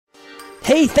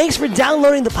Hey, thanks for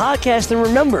downloading the podcast, and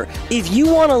remember, if you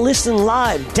want to listen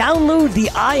live, download the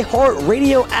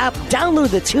iHeartRadio app,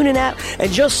 download the TuneIn app,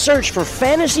 and just search for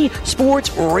Fantasy Sports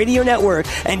Radio Network,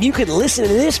 and you can listen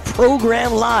to this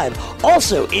program live.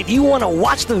 Also, if you want to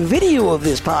watch the video of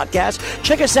this podcast,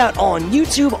 check us out on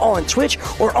YouTube, on Twitch,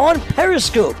 or on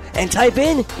Periscope, and type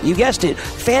in, you guessed it,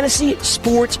 Fantasy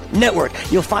Sports Network.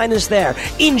 You'll find us there.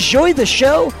 Enjoy the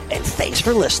show, and thanks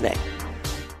for listening.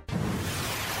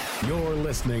 You're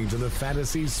listening to the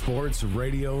Fantasy Sports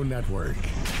Radio Network.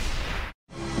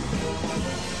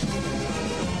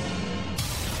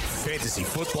 Fantasy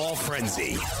Football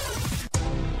Frenzy.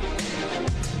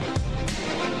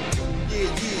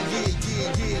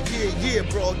 Yeah.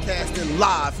 Broadcasting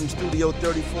live from Studio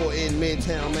 34 in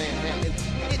Midtown Manhattan.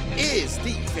 It is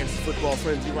the Fantasy Football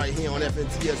Frenzy right here on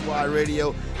FNTSY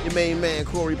Radio. Your main man,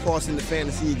 Corey Parson, the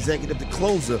fantasy executive, the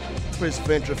closer, Chris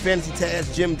Ventura, Fantasy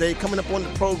Taz, Jim Day, coming up on the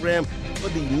program for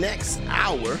the next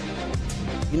hour.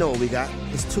 You know what we got.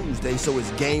 It's Tuesday, so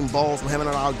it's game balls. We're having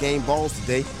our game balls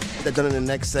today. Get that done in the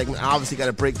next segment. I obviously got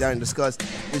to break down and discuss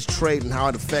this trade and how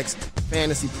it affects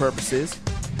fantasy purposes.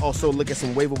 Also, look at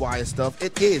some waiver wire stuff.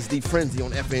 It is the Frenzy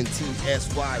on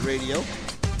FNTSY Radio.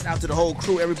 Shout out to the whole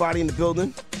crew, everybody in the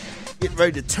building. Get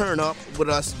ready to turn up with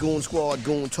us, Goon Squad,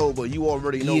 Goontober. You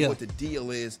already know what the deal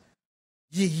is.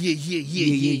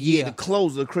 Yeah. The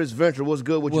closer, Chris Ventura. What's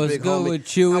good with you, big homie?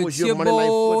 With you? How was your Monday Night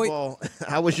Football?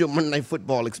 How was your Monday Night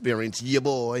Football experience, yeah,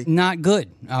 boy? Not good.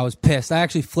 I was pissed. I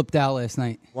actually flipped out last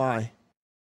night. Why?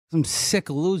 I'm sick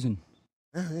of losing.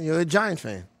 You're a Giants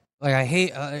fan. Like, I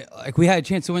hate, we had a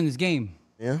chance to win this game.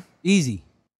 Yeah? Easy.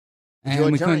 And You're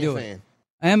a we couldn't Giant do fan. it.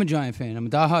 I am a Giant fan. I'm a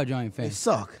diehard Giant fan. They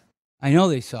suck. I know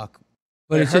they suck.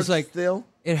 But it's just like, still?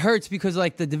 It hurts because,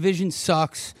 like, the division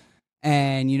sucks.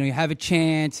 And, you know, you have a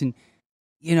chance. And,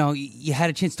 you know, you had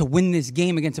a chance to win this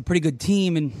game against a pretty good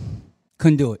team and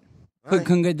couldn't do it.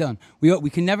 Couldn't get it done.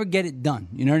 We can never get it done.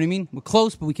 You know what I mean? We're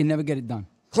close, but we can never get it done.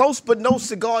 Close but no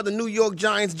cigar, the New York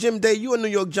Giants. Jim Day, you a New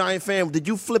York Giant fan. Did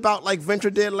you flip out like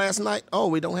Ventura did last night? Oh,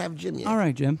 we don't have Jim yet. All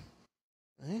right, Jim.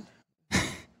 Right.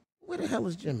 Where the hell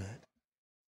is Jim at?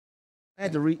 I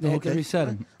had to reset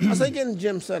him. I was getting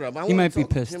Jim set up. He might be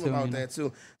pissed Jim too. about that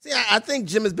too. See, I think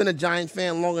Jim has been a Giant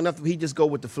fan long enough that he just go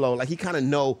with the flow. Like he kind of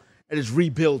know that it's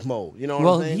rebuild mode. You know what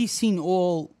I'm saying? Well, he's seen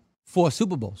all 4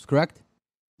 Super Bowls, correct?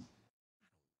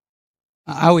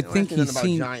 I would think he's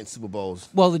seen Giants Super Bowls.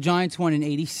 Well, the Giants won in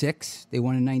 '86. They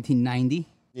won in 1990.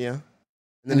 Yeah. And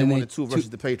then they won the 2 versus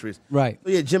the Patriots. Right. So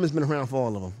yeah, Jim has been around for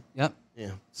all of them. Yep.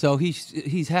 Yeah. So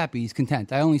he's happy. He's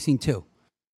content. I only seen 2.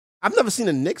 I've never seen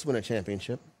the Knicks win a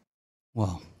championship.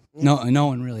 Well, no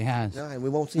one really has. No, we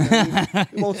won't see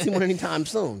one anytime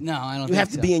soon. No, I don't. You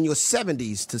have to be in your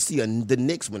 70s to see the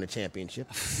Knicks win a championship.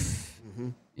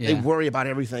 Yeah. They worry about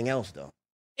everything else, though.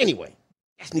 Anyway,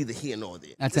 that's neither here nor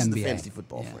there. That's this NBA. Is the Fantasy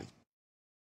Football Friend.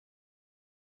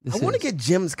 This I want to is. get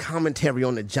Jim's commentary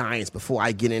on the Giants before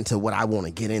I get into what I want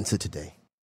to get into today.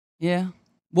 Yeah,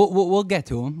 we'll get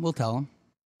to him. We'll tell him.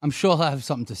 I'm sure he'll have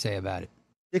something to say about it.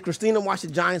 Did Christina watch the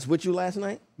Giants with you last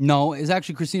night? No, it was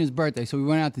actually Christina's birthday, so we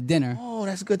went out to dinner. Oh,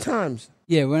 that's good times.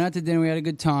 Yeah, we went out to dinner. We had a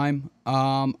good time.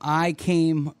 I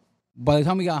came. By the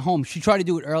time we got home, she tried to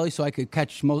do it early so I could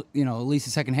catch at least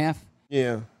the second half.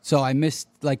 Yeah. So I missed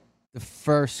like the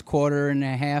first quarter and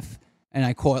a half, and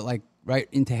I caught like right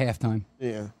into halftime.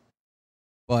 Yeah.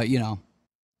 But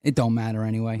it don't matter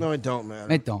anyway. No, it don't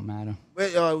matter. It don't matter.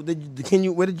 Where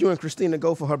did you and Christina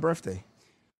go for her birthday?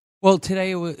 Well, today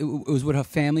it was with her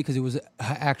family because it was her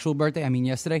actual birthday. I mean,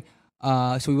 yesterday.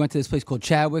 So we went to this place called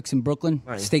Chadwick's in Brooklyn,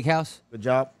 Steakhouse. Good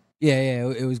job. Yeah,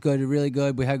 it was good, really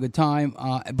good. We had a good time.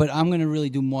 But I'm gonna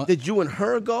really do more. Did you and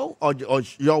her go, or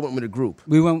y'all went with a group?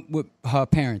 We went with her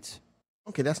parents.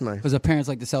 Okay, that's nice. Because her parents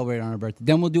like to celebrate on her birthday.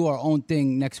 Then we'll do our own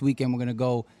thing next weekend. We're gonna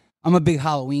go. I'm a big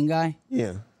Halloween guy.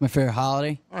 Yeah. My favorite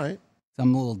holiday. All right. So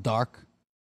I'm a little dark.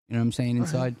 You know what I'm saying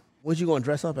inside. Right. What you gonna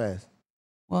dress up as?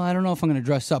 Well, I don't know if I'm going to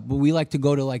dress up, but we like to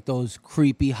go to, like, those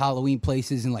creepy Halloween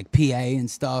places in, like, PA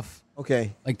and stuff.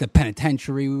 Okay. Like the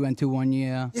penitentiary we went to one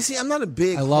year. You see, I'm not a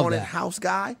big haunted house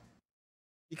guy.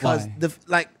 Because, if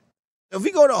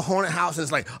we go to a haunted house and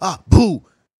it's like, boo,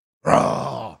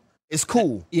 rah, it's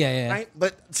cool. Yeah. Right?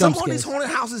 But some of these haunted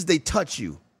houses, they touch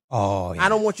you. Oh, yeah. I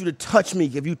don't want you to touch me.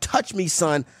 If you touch me,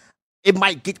 son, it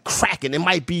might get cracking. It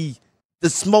might be, the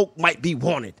smoke might be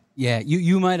wanted. Yeah,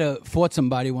 you might have fought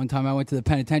somebody one time. I went to the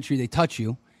penitentiary. They touch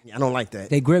you. Yeah, I don't like that.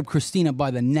 They grabbed Christina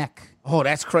by the neck. Oh,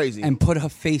 that's crazy. And put her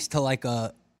face to like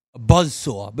a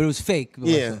buzzsaw, but it was fake.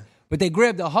 Yeah. But they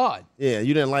grabbed her hard. Yeah,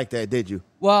 you didn't like that, did you?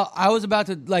 Well, I was about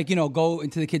to go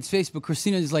into the kid's face, but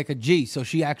Christina is like a G, so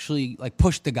she actually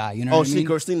pushed the guy. You know? Oh, what I mean?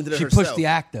 Christina did it She herself. pushed the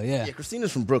actor. Yeah. Yeah,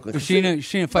 Christina's from Brooklyn. She didn't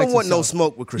fight. don't want no herself.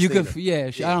 smoke with Christina.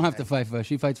 I don't have to fight for her.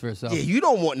 She fights for herself. Yeah, you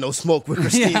don't want no smoke with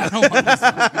Christina. Yeah, I don't want no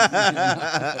smoke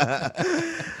with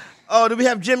Christina. Oh, do we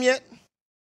have Jim yet?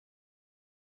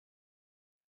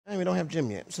 Hey, we don't have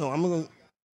Jim yet, so I'm gonna.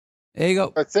 There you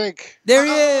go. I think. There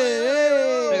he is.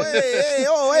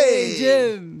 Hey,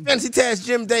 Jim. Fantasy Task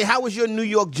Jim Day. How was your New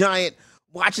York Giant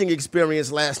watching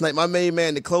experience last night? My main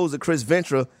man, the closer, Chris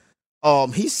Ventura,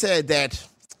 he said that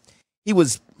he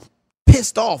was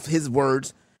pissed off, his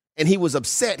words, and he was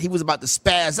upset. He was about to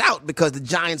spaz out because the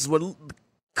Giants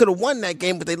could have won that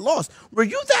game, but they lost. Were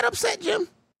you that upset, Jim?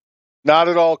 Not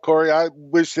at all, Corey. I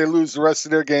wish they lose the rest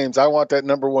of their games. I want that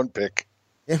number 1 pick.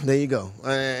 Yeah, there you go.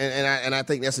 And I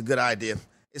think that's a good idea.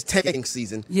 It's tanking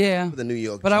season for the New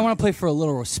York But Giants. I want to play for a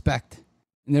little respect.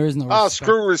 And there is no respect. Oh,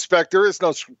 screw respect. There is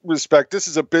no respect. This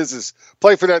is a business.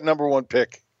 Play for that number 1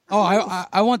 pick. Oh,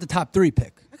 I want the top 3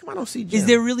 pick. How come I don't see Jim? Is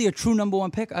there really a true number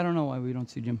 1 pick? I don't know why we don't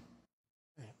see Jim.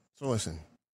 So listen.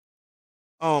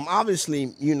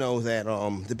 Obviously, you know that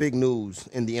the big news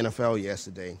in the NFL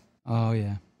yesterday Oh,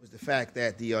 yeah. was the fact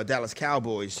that the Dallas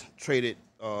Cowboys traded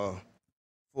for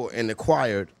and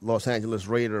acquired Los Angeles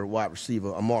Raider wide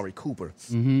receiver Amari Cooper.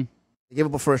 Mm-hmm. They gave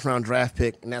up a first-round draft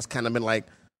pick, and that's kind of been like,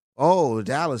 oh,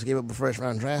 Dallas gave up a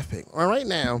first-round draft pick. All right,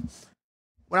 now,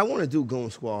 what I want to do, Goon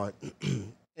Squad,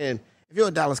 and if you're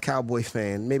a Dallas Cowboy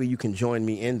fan, maybe you can join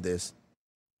me in this.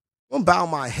 I'm going to bow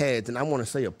my head, and I want to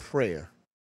say a prayer,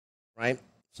 right?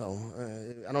 So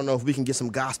I don't know if we can get some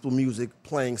gospel music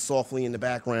playing softly in the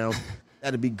background.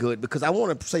 That'd be good, because I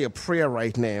want to say a prayer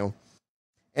right now,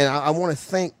 and I want to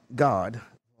thank God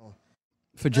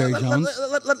For Jerry Jones.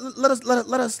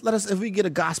 Let us. If we get a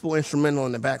gospel instrumental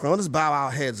in the background, let us bow our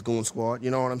heads, Goon Squad.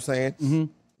 You know what I'm saying? Mm-hmm.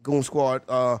 Goon Squad.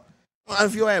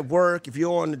 If you're at work, if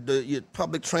you're on your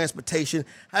public transportation,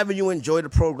 however you enjoy the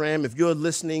program, if you're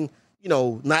listening,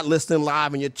 not listening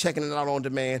live and you're checking it out on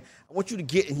demand, I want you to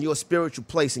get in your spiritual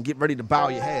place and get ready to bow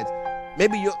your heads.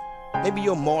 Maybe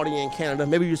you're Marty in Canada.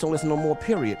 Maybe you just don't listen no more.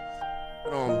 Period.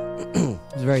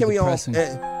 It's very depressing.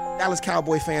 Dallas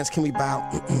Cowboy fans, can we bow?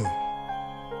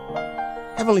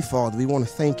 Heavenly Father, we want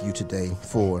to thank you today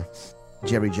for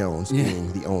Jerry Jones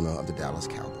being the owner of the Dallas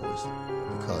Cowboys.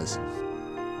 Because,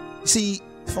 see,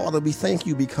 Father, we thank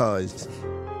you because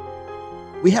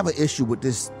we have an issue with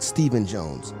this Stephen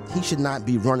Jones. He should not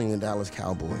be running the Dallas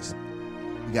Cowboys.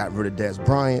 You got rid of Dez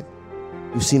Bryant.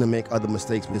 You've seen him make other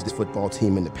mistakes with this football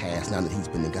team in the past now that he's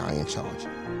been the guy in charge.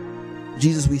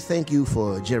 Jesus, we thank you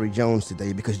for Jerry Jones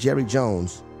today because Jerry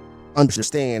Jones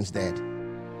understands that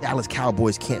Dallas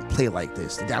Cowboys can't play like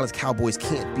this. The Dallas Cowboys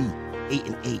can't be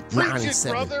 8-8,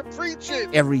 9-7 brother, preach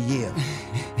it. every year.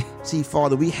 See,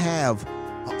 Father, we have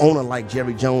an owner like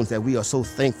Jerry Jones that we are so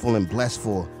thankful and blessed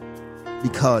for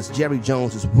because Jerry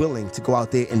Jones is willing to go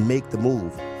out there and make the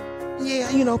move.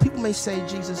 Yeah, people may say,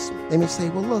 Jesus, they may say,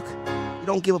 well, look, you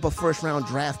don't give up a first-round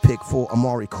draft pick for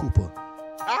Amari Cooper.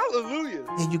 Hallelujah.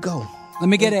 There you go. Let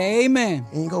me get an amen.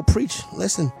 And you go preach.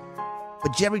 Listen.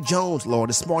 But Jerry Jones,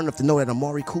 Lord, is smart enough to know that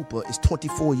Amari Cooper is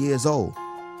 24 years old.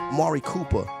 Amari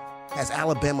Cooper has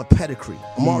Alabama pedigree.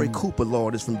 Amari Cooper,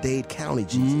 Lord, is from Dade County,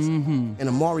 Jesus. Mm-hmm. And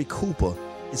Amari Cooper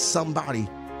is somebody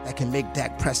that can make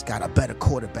Dak Prescott a better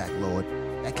quarterback, Lord.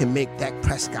 That can make Dak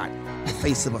Prescott the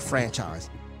face of a franchise.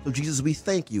 So, Jesus, we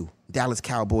thank you, Dallas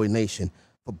Cowboy Nation,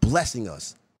 for blessing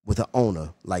us with an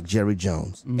owner like Jerry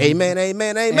Jones. Mm-hmm. Amen,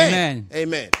 amen, amen. Amen.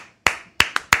 Amen.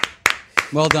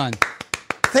 Well done.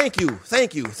 Thank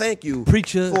you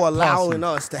Preacher for allowing Paulson.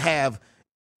 us to have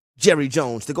Jerry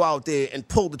Jones to go out there and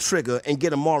pull the trigger and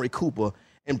get Amari Cooper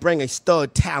and bring a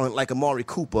stud talent like Amari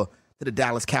Cooper to the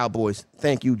Dallas Cowboys.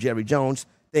 Thank you, Jerry Jones.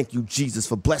 Thank you, Jesus,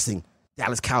 for blessing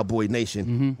Dallas Cowboy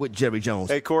Nation with Jerry Jones.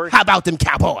 Hey, Corey. How about them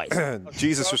Cowboys?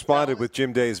 Jesus responded with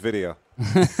Jim Day's video.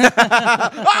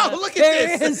 Oh, look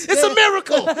at this. It's a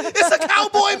miracle. It's a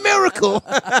cowboy miracle.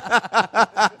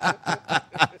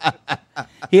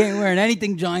 He ain't wearing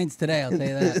anything Giants today, I'll tell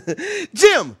you that.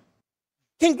 Jim,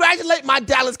 congratulate my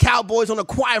Dallas Cowboys on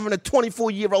acquiring a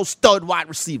 24-year-old stud wide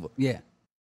receiver. Yeah.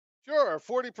 Sure,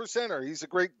 40%er. He's a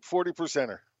great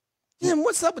 40%er. Jim,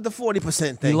 what's up with the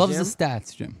 40% thing, He loves Jim? the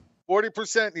stats, Jim.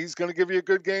 40%, he's going to give you a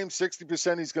good game.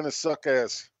 60%, he's going to suck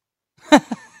ass.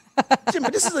 Jim,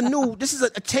 but this is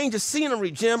a change of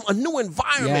scenery, Jim, a new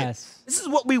environment. Yes. This is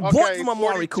what we want from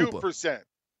Amari 42%. Cooper.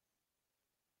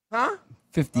 Huh?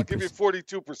 50%. I'll give you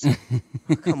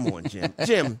 42%. Come on, Jim.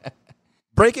 Jim,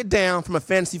 break it down from a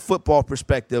fantasy football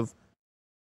perspective,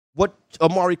 what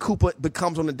Amari Cooper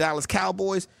becomes on the Dallas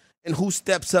Cowboys and who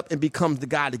steps up and becomes the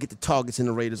guy to get the targets in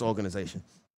the Raiders organization.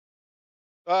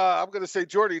 I'm going to say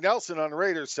Jordy Nelson on the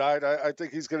Raiders side. I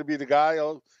think he's going to be the guy.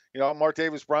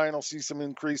 Martavis Bryant will see some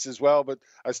increase as well, but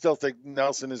I still think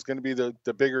Nelson is going to be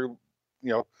the bigger,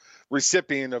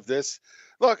 recipient of this.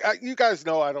 Look, you guys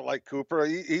know I don't like Cooper.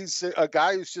 He's a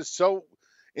guy who's just so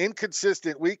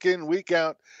inconsistent week in, week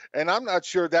out, and I'm not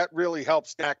sure that really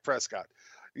helps Dak Prescott.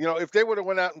 If they would have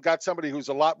went out and got somebody who's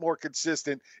a lot more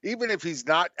consistent, even if he's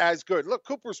not as good. Look,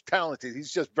 Cooper's talented.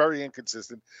 He's just very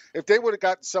inconsistent. If they would have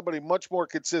gotten somebody much more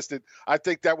consistent, I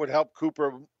think that would help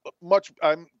Cooper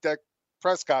Dak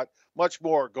Prescott much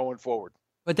more going forward.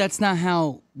 But that's not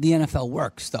how the NFL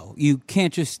works, though. You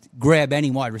can't just grab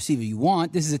any wide receiver you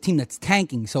want. This is a team that's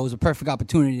tanking, so it was a perfect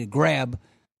opportunity to grab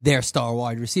their star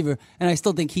wide receiver, and I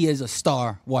still think he is a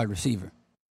star wide receiver.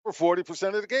 For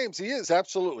 40% of the games, he is,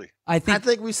 absolutely. I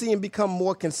think we see him become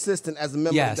more consistent as a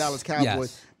member of the Dallas Cowboys.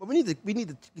 Yes. But we need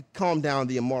to calm down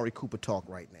the Amari Cooper talk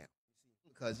right now.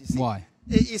 Because you see, why?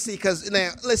 You see, because now,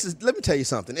 listen, let me tell you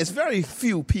something. It's very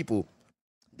few people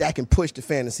that can push the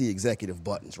fantasy executive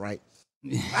buttons, right?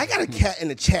 I got a cat in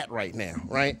the chat right now,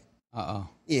 right? Uh-oh.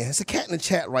 Yeah, it's a cat in the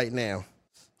chat right now.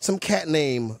 Some cat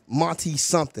named Monty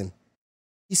something.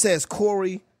 He says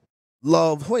Corey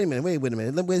loves, wait a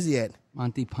minute. Where's he at?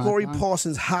 Monty Python. Corey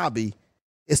Parsons' hobby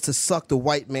is to suck the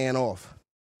white man off.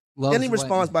 Loves then he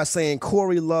responds by saying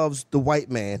Corey loves the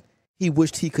white man. He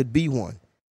wished he could be one.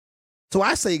 So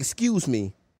I say, excuse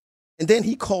me, and then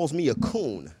he calls me a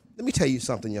coon. Let me tell you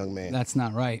something, young man. That's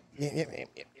not right. Yeah.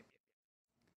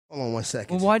 Hold on one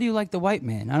second. Well, why do you like the white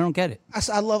man? I don't get it.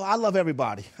 I love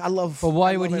everybody. But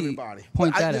why would he everybody.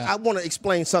 point that out? I want to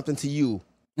explain something to you,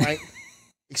 right?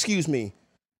 Excuse me.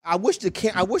 I wish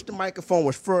the microphone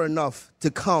was far enough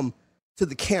to come to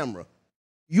the camera.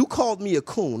 You called me a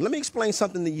coon. Let me explain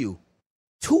something to you.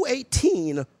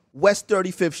 218 West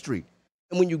 35th Street.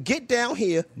 And when you get down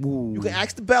here, you can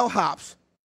ask the bellhops,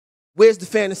 where's the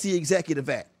fantasy executive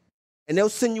at? And they'll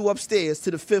send you upstairs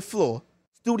to the 5th floor,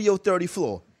 Studio 30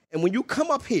 floor. And when you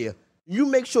come up here, you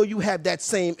make sure you have that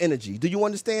same energy. Do you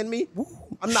understand me?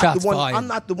 I'm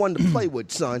not the one to play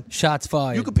with, son. Shots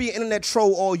fired. You could be an internet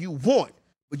troll all you want,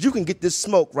 but you can get this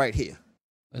smoke right here.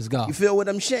 Let's go. You feel what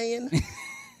I'm saying?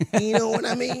 You know what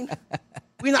I mean?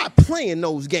 We're not playing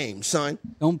those games, son.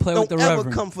 Don't play with the Don't ever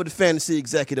Reverend. come for the fantasy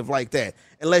executive like that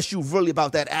unless you're really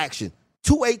about that action.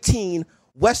 218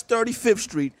 West 35th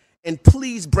Street, and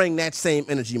please bring that same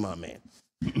energy, my man.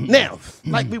 Now,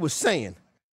 like we were saying,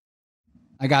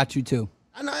 I got you too.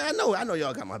 I know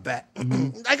y'all got my back.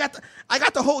 I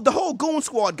got the whole goon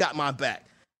squad got my back.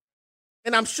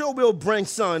 And I'm sure we'll bring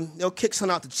Son, they'll kick Son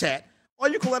out the chat, or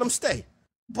you can let him stay.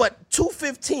 But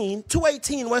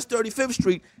 218 West 35th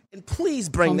Street, and please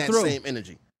bring that same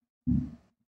energy.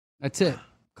 That's it.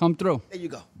 Come through. There you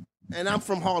go. And I'm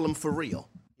from Harlem for real.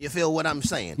 You feel what I'm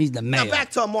saying? He's the mayor. Now back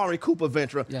to Amari Cooper,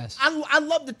 Ventura. Yes. I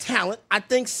love the talent. I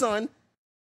think Son,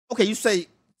 okay, you say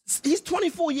he's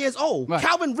 24 years old. Right.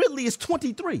 Calvin Ridley is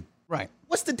 23. Right.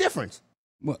 What's the difference?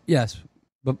 Well, yes.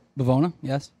 Bavona,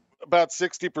 yes? About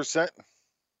 60%.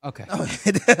 Okay.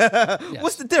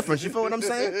 What's the difference? You feel what I'm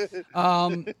saying?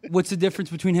 What's the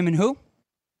difference between him and who?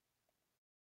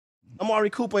 Amari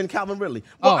Cooper and Calvin Ridley.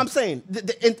 Well, I'm saying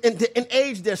in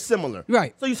age they're similar.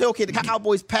 Right. So you say, okay, the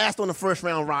Cowboys passed on the first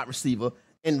round wide receiver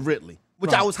in Ridley,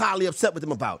 which I was highly upset with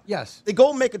them about. Yes. They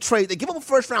go make a trade. They give up a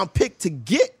first round pick to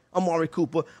get Amari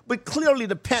Cooper, but clearly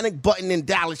the panic button in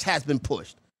Dallas has been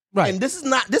pushed. Right. And this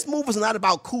move is not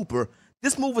about Cooper.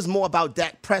 This move is more about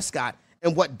Dak Prescott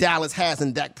and what Dallas has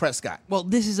in Dak Prescott. Well,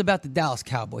 this is about the Dallas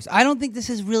Cowboys. I don't think this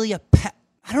is really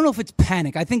I don't know if it's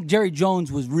panic. I think Jerry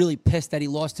Jones was really pissed that he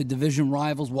lost to division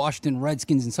rivals, Washington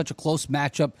Redskins, in such a close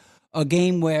matchup, a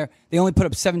game where they only put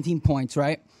up 17 points,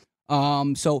 right?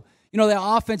 So, their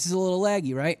offense is a little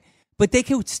laggy, right? But they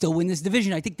could still win this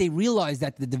division. I think they realize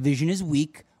that the division is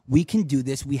weak. We can do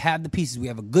this. We have the pieces. We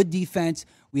have a good defense.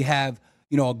 We have,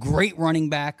 a great running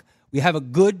back. We have a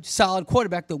good, solid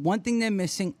quarterback. The one thing they're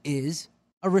missing is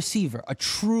a receiver, a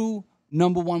true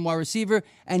number one wide receiver,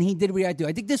 and he did what he had to do.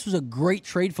 I think this was a great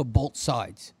trade for both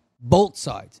sides. Both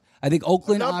sides. I think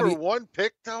Oakland... Number one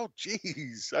pick, though?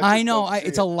 Jeez. I know.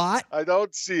 It's a lot. I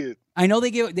don't see it. I know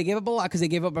they gave up a lot because they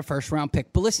gave up a first-round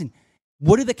pick. But listen,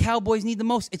 what do the Cowboys need the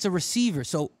most? It's a receiver.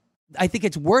 So I think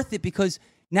it's worth it because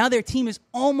now their team is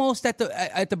almost at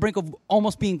the brink of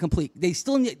almost being complete. They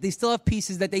still have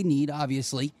pieces that they need,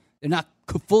 obviously. They're not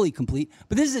fully complete.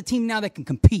 But this is a team now that can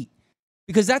compete.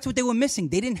 Because that's what they were missing.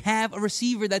 They didn't have a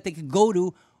receiver that they could go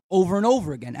to over and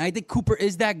over again. And I think Cooper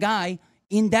is that guy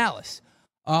in Dallas.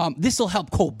 This will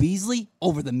help Cole Beasley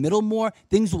over the middle more.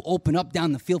 Things will open up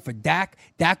down the field for Dak.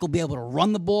 Dak will be able to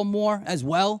run the ball more as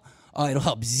well. It'll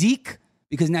help Zeke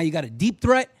because now you got a deep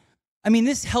threat. I mean,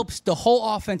 this helps the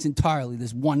whole offense entirely,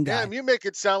 this one guy. Damn, you make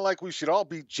it sound like we should all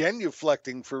be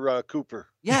genuflecting for Cooper.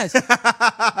 Yes. Here comes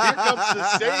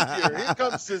the savior. Here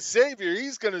comes the savior.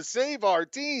 He's going to save our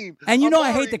team. And you know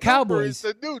I hate Amari the Cooper Cowboys. is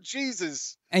the new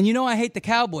Jesus. And you know I hate the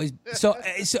Cowboys.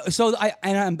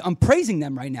 I'm praising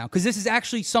them right now because this is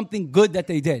actually something good that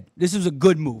they did. This was a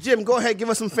good move. Jim, go ahead. Give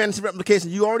us some fantasy replication.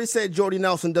 You already said Jordy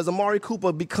Nelson. Does Amari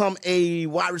Cooper become a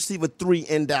wide receiver 3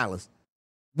 in Dallas?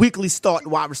 Weekly start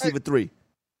wide receiver 3.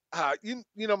 You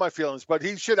know my feelings, but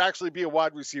he should actually be a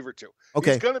wide receiver 2.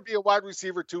 Okay. He's going to be a wide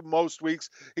receiver 2 most weeks.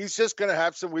 He's just going to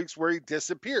have some weeks where he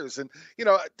disappears. And, you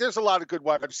know, there's a lot of good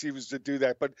wide receivers that do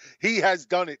that, but he has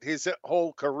done it his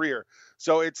whole career.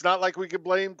 So it's not like we could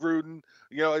blame Gruden.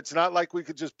 You know, it's not like we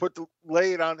could just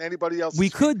lay it on anybody else. We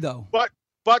could, though.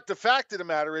 But the fact of the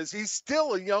matter is he's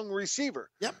still a young receiver.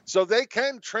 Yep. So they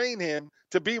can train him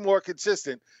to be more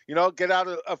consistent. You know, get out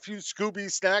a few Scooby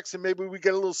snacks and maybe we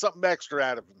get a little something extra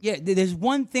out of him. Yeah, there's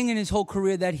one thing in his whole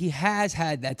career that he has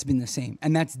had that's been the same,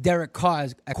 and that's Derek Carr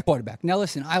as a quarterback. Now,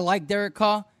 listen, I like Derek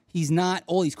Carr. He's not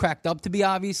all he's cracked up to be,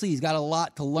 obviously. He's got a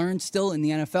lot to learn still in the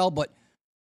NFL, but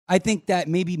I think that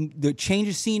maybe the change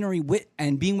of scenery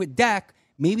and being with Dak,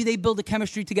 maybe they build a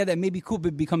chemistry together, and maybe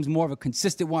Cooper becomes more of a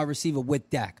consistent wide receiver with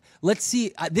Dak. Let's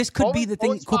see. This could be the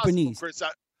thing Cooper needs. Chris,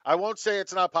 I won't say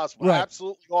it's not possible. Right.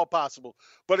 Absolutely all possible.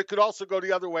 But it could also go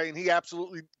the other way, and he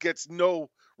absolutely gets no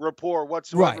rapport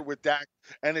whatsoever with Dak,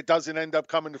 and it doesn't end up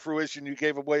coming to fruition. You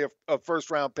gave away a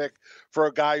first-round pick for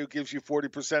a guy who gives you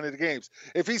 40% of the games.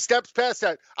 If he steps past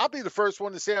that, I'll be the first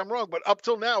one to say I'm wrong. But up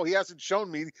till now, he hasn't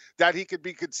shown me that he could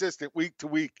be consistent week to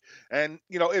week. And,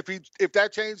 you know, if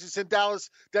that changes in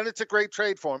Dallas, then it's a great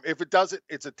trade for him. If it doesn't,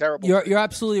 it's a terrible trade. You're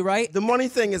absolutely right. The money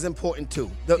thing is important, too.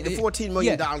 The $14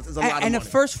 million is a lot of money. And a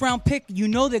first-round pick, you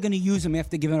know they're going to use him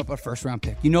after giving up a first-round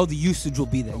pick. You know the usage will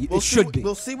be there. It should be.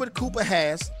 We'll see what Cooper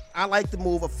has. I like the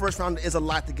move. A first round is a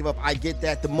lot to give up. I get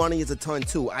that. The money is a ton,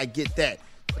 too. I get that.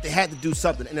 But they had to do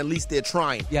something, and at least they're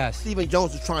trying. Yes. Stephen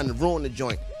Jones was trying to ruin the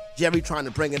joint. Jerry trying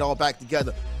to bring it all back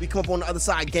together. We come up on the other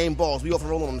side, game balls. We often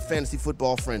roll on the Fantasy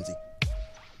Football Frenzy.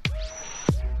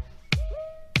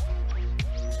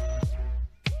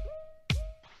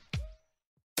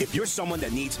 If you're someone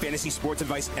that needs fantasy sports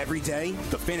advice every day,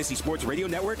 the Fantasy Sports Radio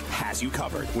Network has you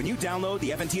covered. When you download the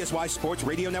FNTSY Sports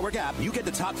Radio Network app, you get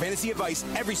the top fantasy advice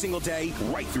every single day,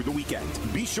 right through the weekend.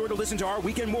 Be sure to listen to our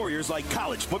weekend warriors like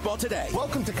College Football Today.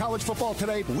 Welcome to College Football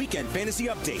Today. Weekend Fantasy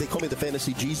Update. They call me the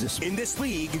Fantasy Jesus. In this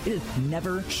league, it is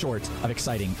never short of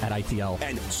exciting at ITL.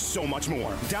 And so much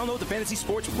more. Download the Fantasy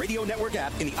Sports Radio Network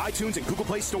app in the iTunes and Google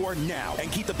Play Store now.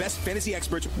 And keep the best fantasy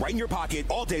experts right in your pocket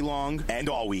all day long and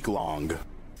all week long.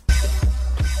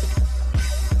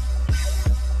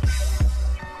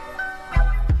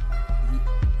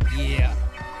 Yeah.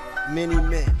 Many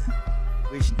men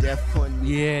wish death upon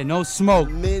me. Yeah, no smoke.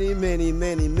 Many, many,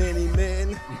 many, many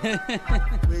men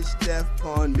wish death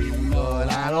upon me. Lord,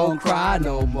 I don't cry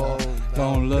no more.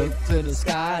 Don't look to the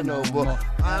sky no more.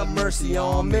 I have mercy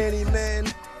on many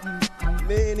men.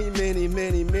 Many, many,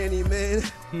 many, many men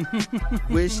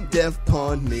wish death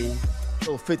upon me.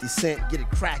 Little 50 Cent, get it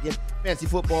cracking. Fantasy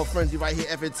Football Frenzy right here,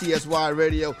 FNTSY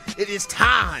Radio. It is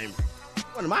time.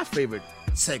 One of my favorite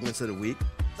segments of the week.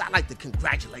 I like to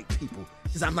congratulate people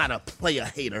because I'm not a player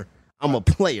hater. I'm a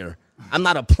player. I'm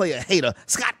not a player hater.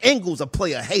 Scott Engel's a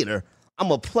player hater. I'm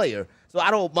a player. So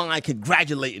I don't mind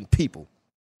congratulating people.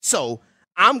 So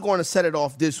I'm going to set it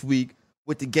off this week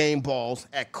with the game balls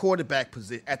at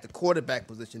the quarterback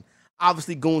position.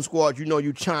 Obviously, Goon Squad, you know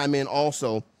you chime in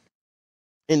also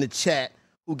in the chat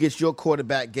who gets your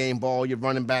quarterback game ball, your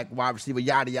running back, wide receiver,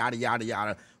 yada, yada, yada,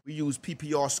 yada. We use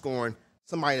PPR scoring,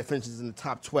 somebody that finishes in the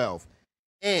top 12.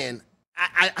 And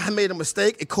I made a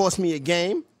mistake. It cost me a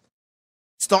game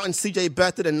starting C.J.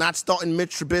 Beathard and not starting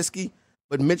Mitch Trubisky.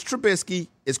 But Mitch Trubisky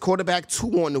is quarterback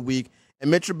 2 on the week,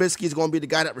 and Mitch Trubisky is going to be the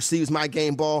guy that receives my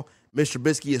game ball. Mitch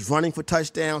Trubisky is running for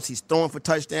touchdowns. He's throwing for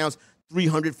touchdowns,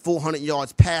 300, 400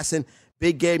 yards passing.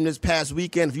 Big game this past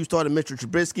weekend. If you started Mr.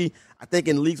 Trubisky, I think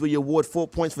in leagues where you award 4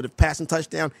 points for the passing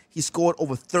touchdown, he scored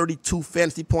over 32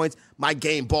 fantasy points. My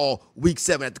game ball, week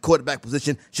 7 at the quarterback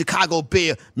position. Chicago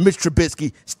Bear, Mitch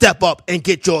Trubisky, step up and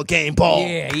get your game ball.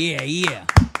 Yeah.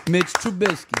 Mitch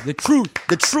Trubisky, the truth.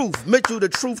 The truth. Mitchell, the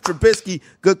truth, Trubisky.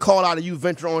 Good call out of you,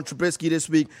 venture on Trubisky this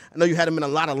week. I know you had him in a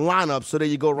lot of lineups, so there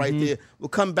you go right there. We'll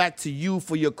come back to you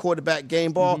for your quarterback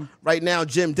game ball. Right now,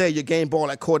 Jim Day, your game ball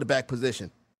at quarterback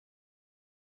position.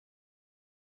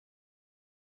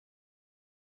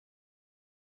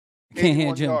 Can't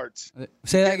hear Jim. Yards.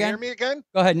 Say that Can you again? hear me again?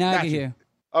 Go ahead, now I can hear.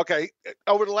 Okay.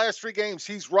 Over the last 3 games,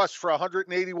 he's rushed for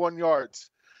 181 yards.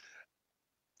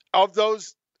 Of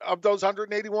those of those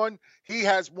 181, he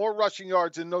has more rushing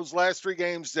yards in those last 3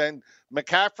 games than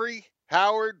McCaffrey,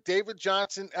 Howard, David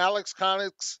Johnson, Alex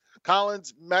Collins,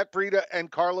 Matt Breida,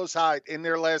 and Carlos Hyde in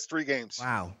their last 3 games.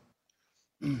 Wow.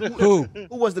 Who?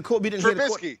 Who was the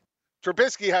quarterback?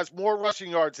 Trubisky has more rushing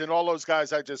yards than all those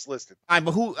guys I just listed. All right,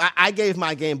 but I gave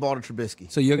my game ball to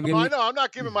Trubisky. So you're giving I know. I'm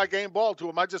not giving my game ball to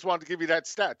him. I just wanted to give you that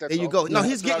stat. That's there you all. go. No,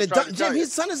 he's getting it done. Jim,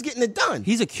 his son is getting it done.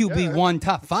 He's a QB1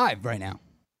 top 5 right now.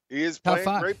 He is Top playing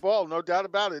 5. great ball, no doubt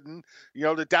about it. And,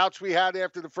 the doubts we had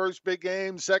after the first big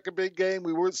game, second big game,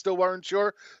 we still weren't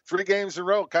sure. 3 games in a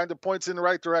row kind of points in the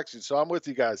right direction. So I'm with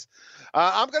you guys.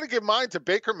 I'm going to give mine to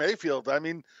Baker Mayfield. I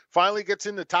mean, finally gets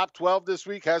in the top 12 this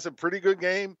week, has a pretty good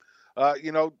game.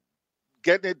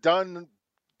 Getting it done,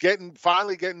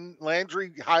 finally getting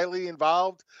Landry highly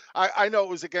involved. I know it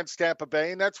was against Tampa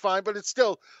Bay, and that's fine, but it's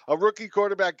still a rookie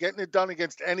quarterback getting it done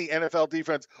against any NFL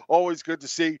defense. Always good to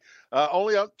see.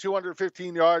 Only up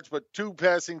 215 yards, but 2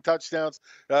 passing touchdowns.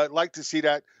 Like to see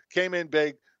that. Came in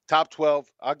big. Top 12.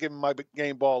 I'll give him my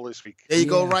game ball this week. There you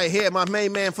go right here, my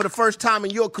main man. For the first time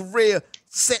in your career,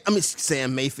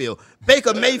 Sam Mayfield.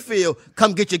 Baker Mayfield,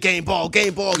 come get your game ball.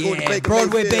 Game ball, go to Baker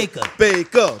Broadway Mayfield.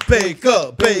 Baker.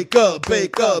 Baker.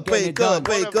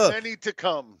 Many to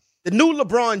come. The new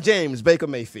LeBron James, Baker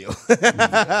Mayfield.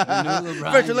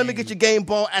 Richard, let me get your game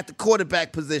ball at the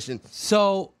quarterback position.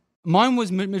 So mine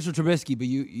was Mitchell Trubisky, but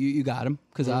you got him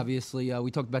because obviously we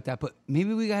talked about that. But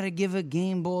maybe we got to give a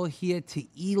game ball here to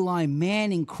Eli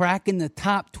Manning, cracking the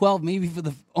top 12, maybe for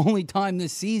the only time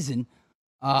this season.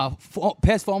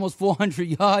 Passed for almost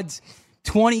 400 yards,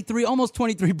 almost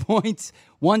 23 points,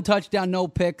 1 touchdown, no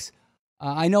picks.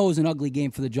 I know it was an ugly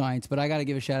game for the Giants, but I got to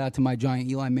give a shout out to my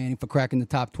Giant Eli Manning for cracking the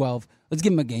top 12. Let's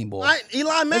give him a game ball. All right,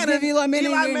 Eli Manning. Let's give Eli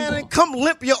Manning a game Manning, ball. come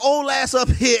limp your old ass up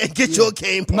here and get your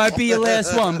game ball. Might be your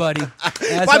last one, buddy.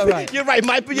 That's all right. You're right.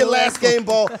 Might be your last game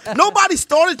ball. Nobody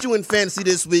started you in fantasy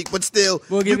this week, but still,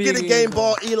 you get a game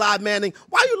ball, Eli Manning.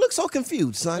 Why you look so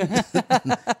confused, son?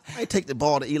 I take the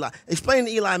ball to Eli. Explain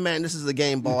to Eli Manning this is a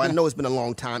game ball. I know it's been a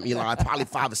long time, Eli, probably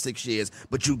 5 or 6 years,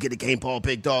 but you get a game ball,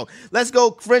 big dog. Let's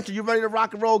go, French. Are you ready to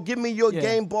rock and roll? Give me your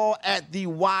game ball at the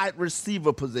wide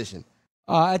receiver position.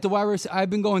 At the wide receiver, I've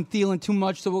been going Thielen too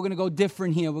much, so we're going to go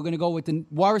different here. We're going to go with the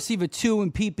wide receiver 2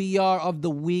 in PPR of the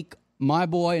week. My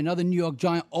boy, another New York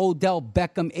Giant, Odell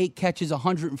Beckham, 8 catches,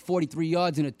 143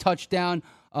 yards, and a touchdown.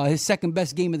 His second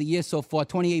best game of the year so far,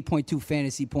 28.2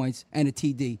 fantasy points and a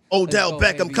TD. Odell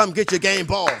Beckham, baby. Come get your game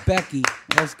ball. Becky,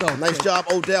 let's go. Nice job,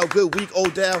 Odell. Good week,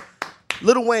 Odell.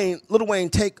 Little Wayne,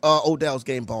 take Odell's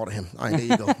game ball to him. All right, there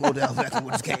you go. Odell Beckham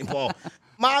with his game ball.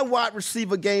 My wide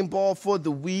receiver game ball for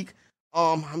the week.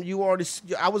 I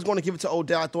was going to give it to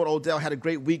Odell. I thought Odell had a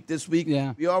great week this week.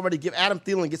 Yeah. We already give Adam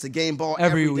Thielen gets a game ball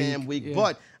every damn week. Yeah.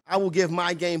 But I will give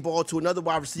my game ball to another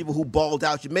wide receiver who balled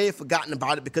out. You may have forgotten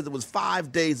about it because it was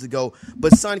 5 days ago.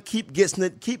 But son, keep getting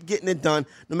it done.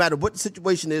 No matter what the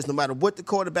situation is, no matter what the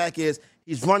quarterback is,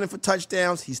 he's running for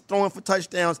touchdowns. He's throwing for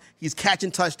touchdowns. He's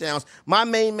catching touchdowns. My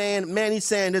main man, Emmanuel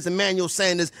Sanders,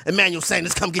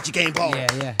 come get your game ball.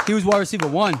 Yeah. He was wide receiver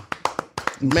 1.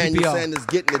 Emmanuel Sanders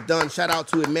getting it done. Shout out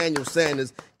to Emmanuel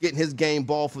Sanders getting his game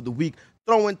ball for the week.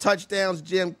 Throwing touchdowns,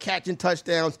 Jim, catching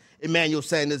touchdowns. Emmanuel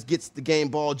Sanders gets the game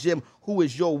ball. Jim, who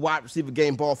is your wide receiver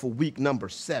game ball for week number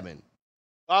 7?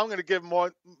 I'm going to give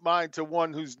mine to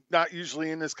one who's not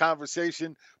usually in this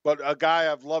conversation, but a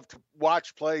guy I've loved to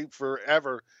watch play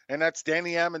forever, and that's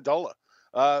Danny Amendola.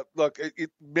 Look, it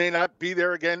may not be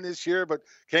there again this year, but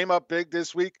came up big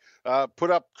this week, put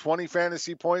up 20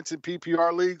 fantasy points in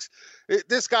PPR leagues.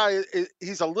 This guy,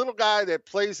 he's a little guy that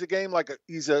plays the game like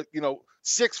he's a 6'4",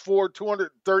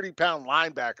 230-pound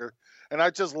linebacker, and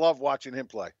I just love watching him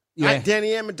play. Yeah. Right,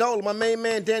 Danny Amendola, my main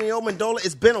man, Danny Amendola.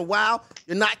 It's been a while.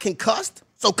 You're not concussed,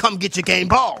 so come get your game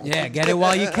ball. Yeah, get it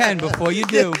while you can before you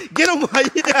do. Get him while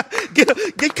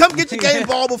you come get your game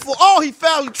ball before. Oh, he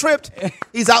fell, he tripped.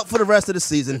 He's out for the rest of the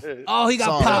season. Oh, he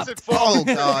got popped. Oh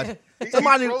God.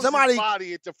 Somebody throws his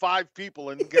body into 5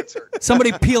 people and gets hurt.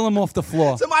 Somebody peel him off the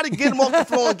floor. Somebody get him off the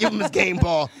floor and give him his game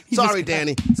ball. Sorry,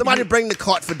 Danny. Somebody bring the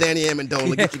cart for Danny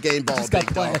Amendola. Get your game ball. Just got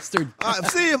plastered.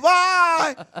 See you.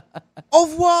 Bye. Au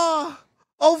revoir.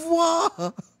 Au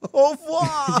revoir. Au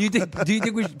revoir. Do you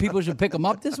think people should pick him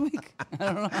up this week? I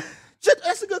don't know.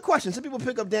 That's a good question. Should people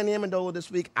pick up Danny Amendola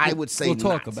this week? I would say we'll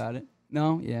talk about it.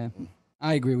 No, yeah.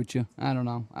 I agree with you. I don't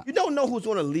know. You don't know who's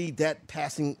going to lead that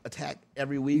passing attack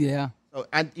every week. Yeah. So,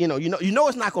 you know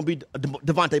it's not going to be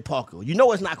Devontae Parker. You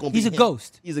know it's not going to be He's a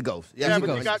ghost. He's a ghost. Yeah, he's a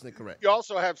ghost. You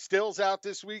also have Stills out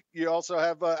this week. You also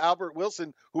have Albert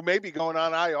Wilson, who may be going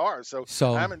on IR. So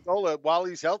Amendola, while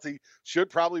he's healthy, should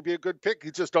probably be a good pick.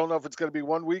 You just don't know if it's going to be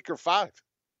 1 week or 5.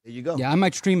 There you go. Yeah, I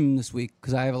might stream him this week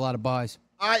because I have a lot of buys.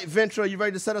 All right, Ventura, you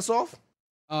ready to set us off?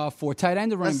 For tight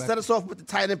end or running Let's back? set us off with the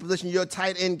tight end position, your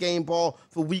tight end game ball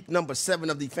for week number 7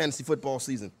 of the fantasy football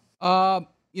season.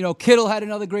 Kittle had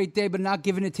another great day, but not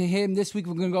giving it to him. This week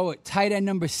we're going to go with tight end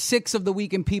number 6 of the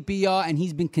week in PPR, and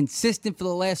he's been consistent for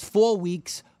the last 4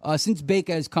 weeks since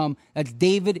Baker has come. That's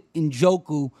David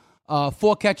Njoku.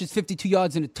 4 catches, 52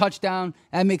 yards, and a touchdown.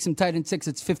 That makes him tight end 6.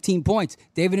 It's 15 points.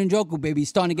 David Njoku, baby, he's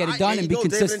starting to get it done and be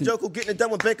consistent. David Njoku getting it done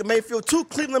with Baker Mayfield. 2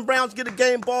 Cleveland Browns get a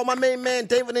game ball. My main man,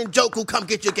 David Njoku, come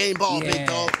get your game ball, big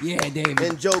dog. Yeah, David.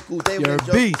 Njoku, David You're Njoku.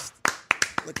 a beast.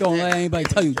 Don't let that. anybody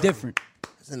tell you different.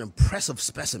 It's an impressive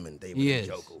specimen, David He is.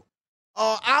 Njoku.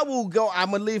 I will go.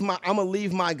 I'm gonna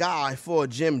leave my guy for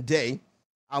Jim Day.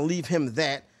 I'll leave him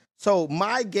that. So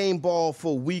my game ball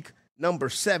for week number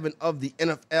 7 of the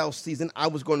NFL season, I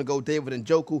was going to go David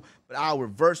Njoku, but I'll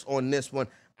reverse on this one.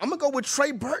 I'm going to go with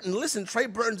Trey Burton. Listen, Trey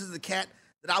Burton is the cat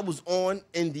that I was on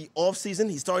in the offseason.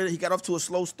 He got off to a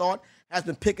slow start, has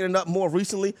been picking it up more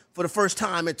recently. For the first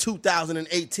time in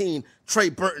 2018, Trey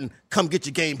Burton, come get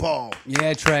your game ball.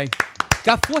 Yeah, Trey.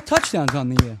 Got 4 touchdowns on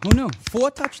the year. Who knew? 4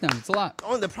 touchdowns. It's a lot.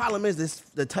 The problem is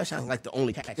the touchdown is like the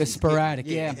only catch. It's sporadic,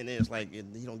 yeah. And it's like he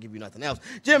don't give you nothing else.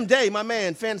 Jim Day, my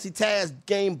man, Fantasy Taz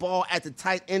game ball at the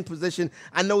tight end position.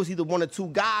 I know it's either one or 2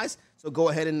 guys, so go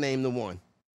ahead and name the one.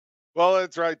 Well,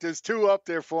 that's right. There's 2 up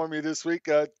there for me this week.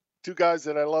 2 guys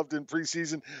that I loved in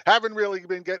preseason. Haven't really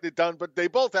been getting it done, but they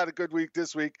both had a good week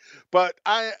this week. But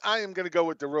I am going to go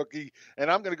with the rookie,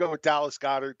 and I'm going to go with Dallas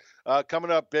Goedert.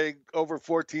 Coming up big, over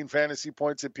 14 fantasy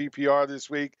points at PPR this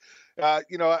week.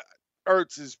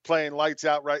 Ertz is playing lights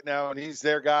out right now, and he's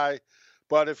their guy.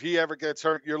 But if he ever gets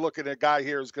hurt, you're looking at a guy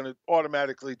here who's going to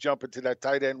automatically jump into that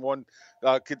tight end 1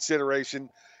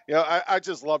 consideration. I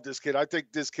just love this kid. I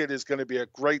think this kid is going to be a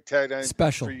great tight end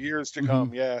Special. for years to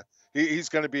come. Yeah. He's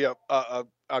going to be a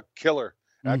killer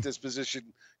at this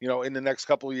position, in the next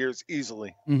couple of years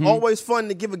easily. Always fun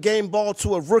to give a game ball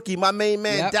to a rookie. My main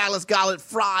man, Dallas Goedert,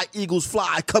 fly, Eagles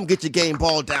fly. Come get your game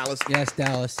ball, Dallas. Yes,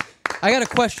 Dallas. I got a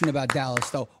question about Dallas,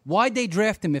 though. Why'd they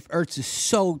draft him if Ertz is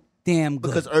so damn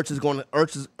good? Because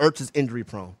Ertz is injury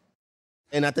prone.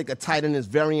 And I think a tight end is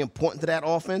very important to that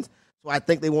offense. So I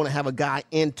think they want to have a guy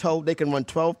in tow. They can run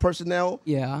 12 personnel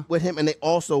with him. And they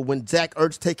also, when Zach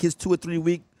Ertz take his 2 or 3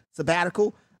 week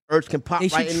sabbatical, Ertz can pop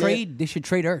right in there. They should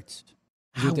trade Ertz.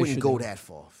 I wouldn't go that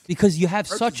far. Because you have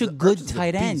Ertz such is a good Ertz is a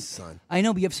tight end. beast, son. I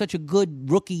know, but you have such a good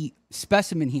rookie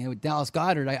specimen here with Dallas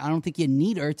Goedert. I don't think you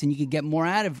need Ertz, and you could get more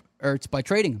out of Ertz by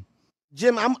trading him.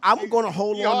 Jim, I'm going to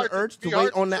hold on to Ertz to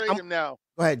wait on that. Him now.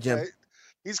 Go ahead, Jim.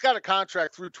 He's got a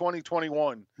contract through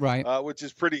 2021, right? Which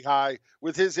is pretty high.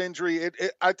 With his injury,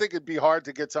 I think it'd be hard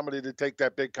to get somebody to take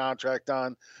that big contract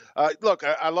on. Look,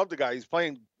 I love the guy. He's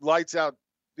playing lights out,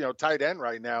 tight end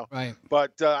right now. Right.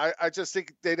 But I just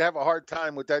think they'd have a hard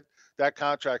time with that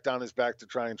contract on his back to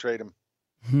try and trade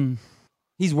him.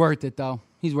 He's worth it, though.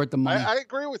 He's worth the money. I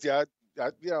agree with you.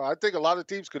 I think a lot of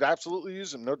teams could absolutely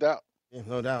use him, no doubt. Yeah,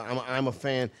 no doubt. I'm a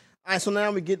fan. All right, so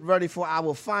now we get ready for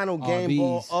our final game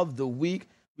ball of the week.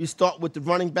 We start with the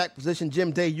running back position.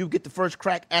 Jim Day, you get the first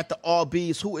crack at the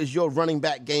RBs. Who is your running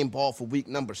back game ball for week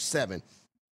number 7?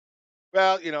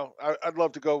 Well, I'd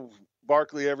love to go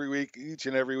Barkley each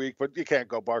and every week, but you can't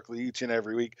go Barkley each and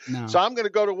every week. No. So I'm going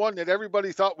to go to one that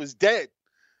everybody thought was dead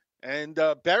and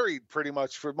buried pretty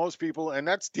much for most people, and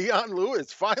that's Dion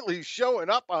Lewis finally showing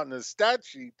up on the stat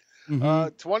sheet.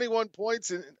 21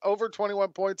 points and over 21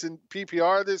 points in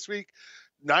PPR this week,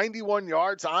 91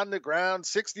 yards on the ground,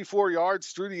 64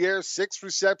 yards through the air, 6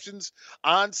 receptions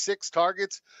on 6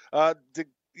 targets.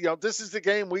 This is the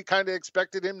game we kind of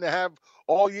expected him to have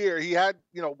all year. He had,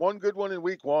 one good one in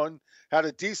week 1, had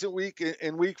a decent week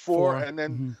in week 4, and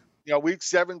then, week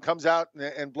 7 comes out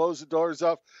and blows the doors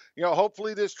off.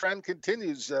 Hopefully this trend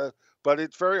continues, but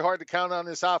it's very hard to count on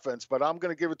this offense, but I'm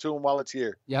going to give it to him while it's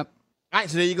here. Yep. All right,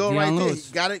 so there you go, Dion there. Lewis.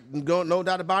 Got it. No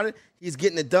doubt about it. He's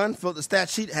getting it done. Filled the stat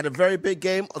sheet. Had a very big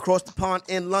game across the pond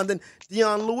in London.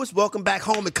 Dion Lewis, welcome back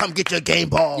home and come get your game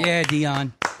ball. Yeah,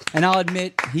 Dion. And I'll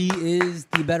admit, he is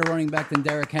the better running back than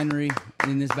Derrick Henry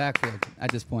in this backfield at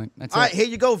this point. That's All right, here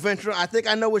you go, Ventura. I think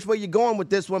I know which way you're going with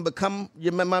this one, but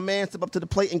my man, step up to the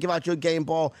plate and give out your game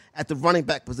ball at the running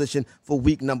back position for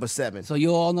week number 7. So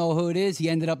you all know who it is. He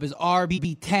ended up as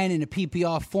RB10 in a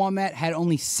PPR format, had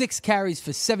only 6 carries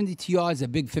for 72 yards, a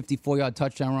big 54-yard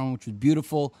touchdown run, which was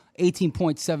beautiful.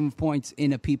 18.7 points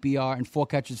in a PPR and 4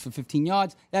 catches for 15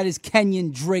 yards. That is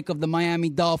Kenyon Drake of the Miami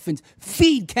Dolphins.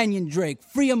 Feed Kenyon Drake.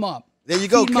 Free him up. There you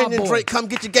go. Feed my Kenyon boy. Drake, come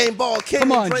get your game ball. Kenyon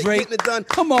Come on, Drake, Drake. getting it done.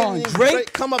 Come on, Kenyon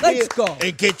Drake. Come up Let's here go.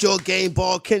 and get your game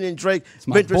ball. Kenyon Drake.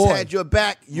 my Ventress boy. had your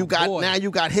back. Now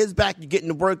you got his back. You're getting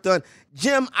the work done.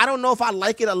 Jim, I don't know if I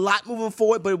like it a lot moving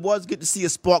forward, but it was good to see a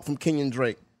spark from Kenyon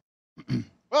Drake.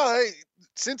 Well, hey,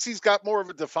 since he's got more of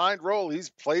a defined role, he's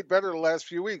played better the last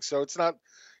few weeks. So it's not,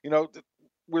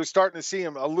 we're starting to see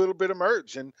him a little bit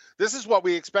emerge. And this is what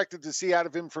we expected to see out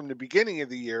of him from the beginning of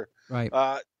the year. Right.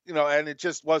 And it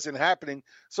just wasn't happening.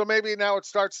 So maybe now it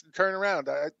starts to turn around.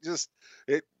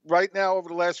 Right now, over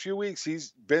the last few weeks,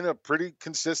 he's been a pretty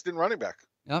consistent running back.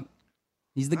 Yep.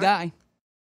 He's the guy.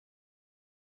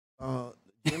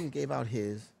 Jim gave out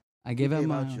his. I gave him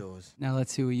out yours. Now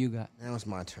let's see what you got. Now it's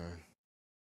my turn.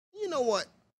 You know what?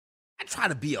 I try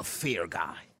to be a fair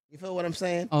guy. You feel what I'm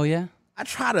saying? Oh, yeah? I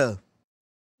try to,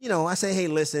 I say, hey,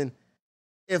 listen,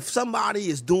 if somebody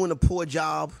is doing a poor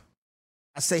job,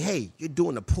 I say, hey, you're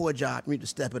doing a poor job. You need to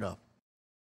step it up.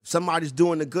 If somebody's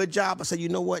doing a good job, I say, you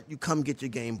know what? You come get your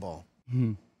game ball.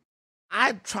 Hmm.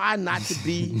 I try not to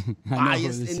be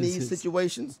biased in these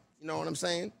situations. You know what I'm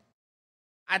saying?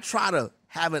 I try to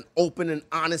have an open and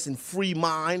honest and free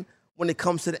mind when it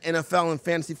comes to the NFL and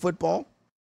fantasy football.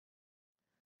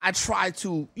 I try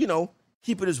to,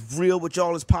 keep it as real with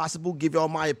y'all as possible, give y'all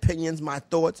my opinions, my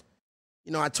thoughts.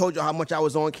 I told you how much I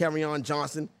was on Kerryon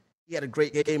Johnson. He had a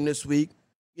great game this week.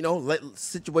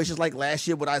 Situations like last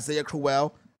year with Isaiah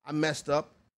Crowell, I messed up.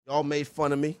 Y'all made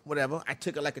fun of me, whatever. I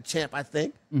took it like a champ, I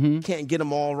think. Mm-hmm. Can't get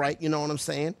them all right, you know what I'm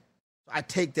saying? I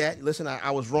take that. Listen,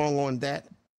 I was wrong on that.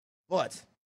 But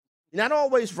you're not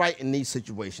always right in these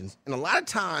situations. And a lot of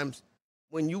times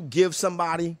when you give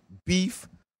somebody beef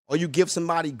or you give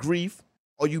somebody grief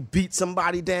or you beat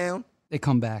somebody down, They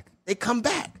come back. they come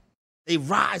back. They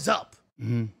rise up.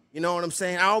 Mm-hmm. You know what I'm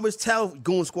saying? I always tell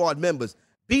Goon Squad members,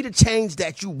 be the change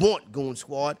that you want, Goon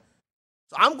Squad.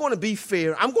 So I'm going to be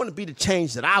fair. I'm going to be the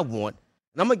change that I want.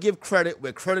 And I'm going to give credit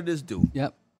where credit is due.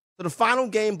 Yep. So the final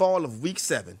game ball of week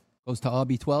 7 Goes to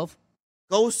RB12.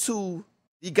 goes to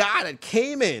the guy that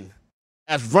came in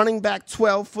as running back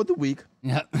 12 for the week.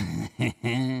 Yep.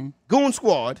 Goon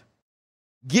Squad,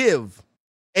 give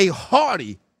a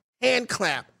hearty hand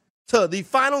clap to the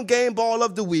final game ball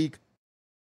of the week,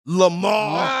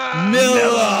 Lamar Miller.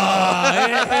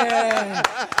 Yeah.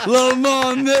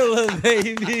 Lamar Miller,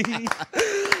 baby.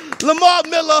 Lamar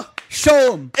Miller.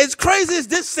 Show him. As crazy as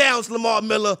this sounds, Lamar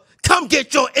Miller, come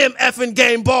get your MFing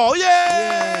game ball.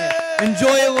 Yeah.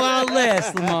 Enjoy it while it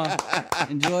lasts, Lamar.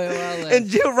 Enjoy it while it lasts.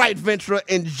 And you're right, Ventura.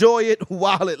 Enjoy it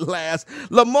while it lasts.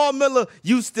 Lamar Miller,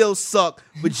 you still suck,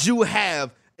 but you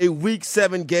have a Week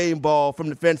 7 game ball from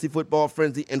the Fantasy Football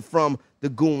Frenzy and from the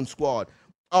Goon Squad.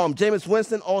 Jameis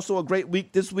Winston, also a great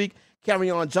week this week.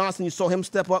 Kerryon Johnson, you saw him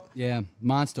step up. Yeah,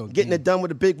 monster. Getting it done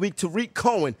with a big week. Tariq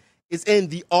Cohen is in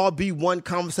the RB1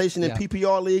 conversation in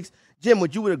PPR leagues. Jim,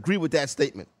 would you agree with that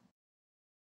statement?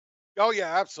 Oh,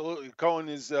 yeah, absolutely. Cohen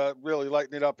is really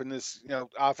lighting it up in this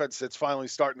offense that's finally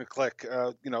starting to click.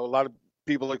 A lot of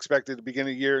people expected at the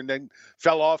beginning of the year and then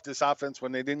fell off this offense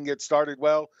when they didn't get started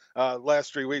well.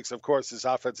 Last 3 weeks, of course, this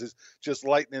offense is just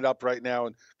lighting it up right now,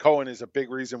 and Cohen is a big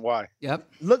reason why. Yep.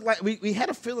 Looked like we had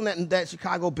a feeling that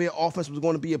Chicago Bear offense was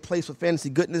going to be a place for fantasy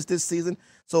goodness this season.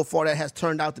 So far, that has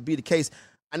turned out to be the case.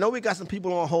 I know we got some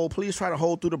people on hold. Please try to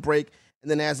hold through the break.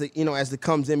 And then as it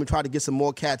comes in, we try to get some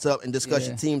more cats up and discuss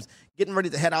your teams. Getting ready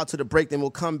to head out to the break, then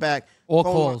we'll come back.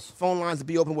 Phone lines will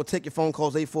be open. We'll take your phone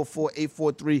calls,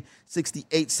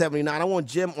 844-843-6879. I want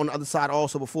Jim on the other side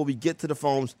also before we get to the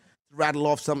phones to rattle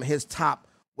off some of his top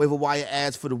waiver wire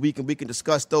ads for the week, and we can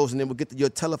discuss those, and then we'll get to your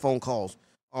telephone calls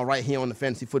right here on the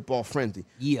Fantasy Football Frenzy.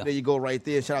 Yeah. There you go right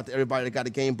there. Shout out to everybody that got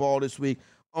a game ball this week.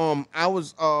 I'm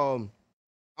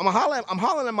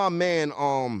hollering at my man,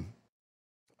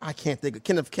 I can't think of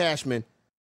Kenneth Cashman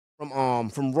from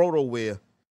RotoWire,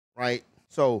 right?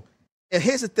 So, and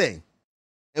here's the thing,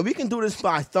 and we can do this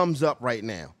by thumbs up right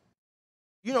now.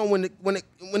 When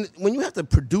you have to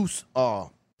produce a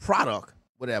product,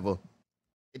 whatever,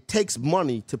 it takes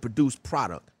money to produce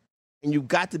product, and you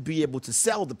got to be able to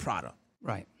sell the product.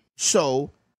 Right.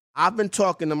 So, I've been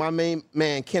talking to my main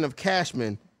man Kenneth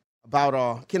Cashman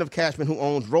about Kenneth Cashman, who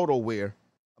owns RotoWire,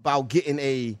 about getting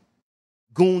a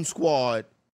Goon Squad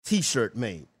T-shirt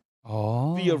made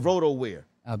via RotoWire.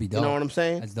 That'll be dope. You know what I'm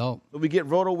saying? That's dope. So we get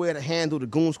RotoWire to handle the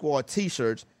Goon Squad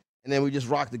T-shirts, and then we just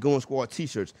rock the Goon Squad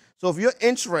T-shirts. So if you're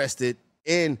interested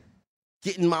in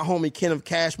getting my homie Kenneth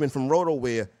Cashman from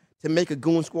RotoWire to make a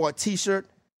Goon Squad T-shirt,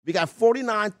 we got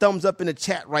 49 thumbs up in the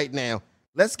chat right now.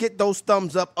 Let's get those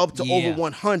thumbs up to over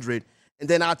 100, and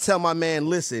then I'll tell my man,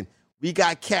 listen, we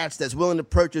got cats that's willing to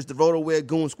purchase the RotoWire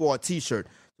Goon Squad T-shirt.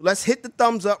 So let's hit the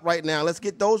thumbs up right now. Let's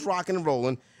get those rocking and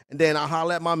rolling. And then I'll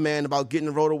holler at my man about getting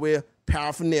the RotoWire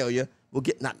paraphernalia. We'll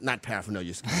get, not paraphernalia,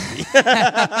 excuse me.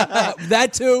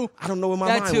 That too. I don't know where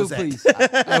my mind was at. Please.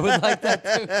 I would like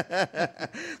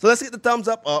that too. So let's get the thumbs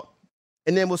up,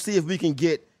 and then we'll see if we can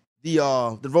get the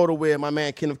RotoWire, my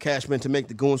man Kenneth Cashman, to make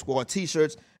the Goon Squad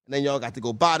t-shirts. And then y'all got to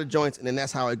go buy the joints, and then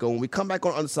that's how it go. When we come back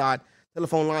on the other side,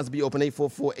 telephone lines will be open,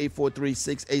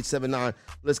 844-843-6879.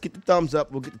 Let's get the thumbs up.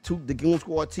 We'll get the Goon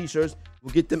Squad t-shirts.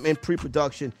 We'll get them in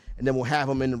pre-production, and then we'll have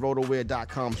them in the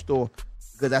RotoWire.com store,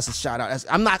 because that's a shout-out.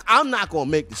 I'm not going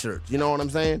to make the shirts. You know what I'm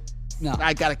saying? No.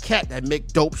 I got a cat that make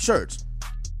dope shirts.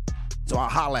 So I'll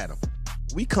holler at him.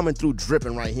 We coming through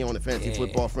dripping right here on the Fantasy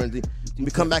Football Frenzy. When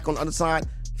we come back on the other side,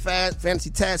 Fantasy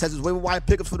Taz has his waiver wire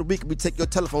pickups for the week. We take your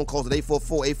telephone calls at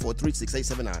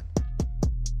 844-843-6879.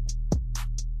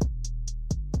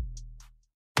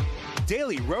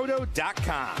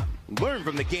 DailyRoto.com. Learn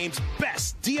from the game's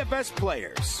best DFS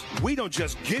players. We don't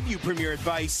just give you premier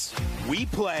advice, we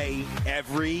play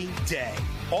every day.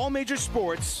 All major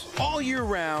sports, all year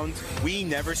round, we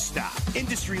never stop.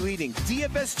 Industry-leading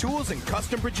DFS tools and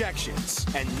custom projections.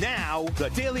 And now, the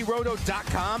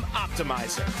DailyRoto.com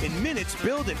Optimizer. In minutes,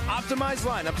 build and optimize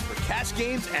lineups for cash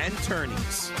games and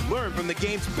tourneys. Learn from the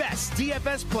game's best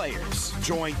DFS players.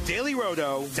 Join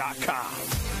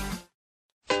DailyRoto.com.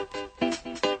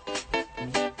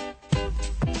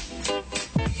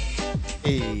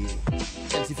 Hey,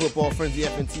 Fantasy Football Frenzy,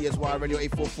 FNTSY Radio,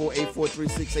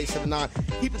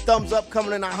 844-843-6879. Keep the thumbs up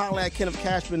coming in. I holler at Kenneth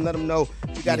Cashman, let him know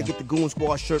we got to get the Goon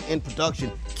Squad shirt in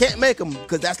production. Can't make them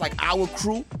because that's like our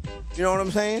crew. You know what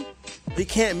I'm saying? We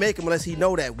can't make them unless he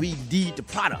know that we need the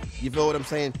product. You feel what I'm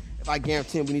saying? If I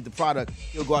guarantee him we need the product,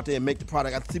 he'll go out there and make the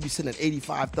product. I think he's sitting at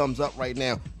 85 thumbs up right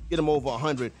now. Get him over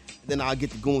 100, and then I'll get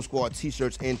the Goon Squad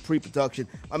t-shirts in pre-production.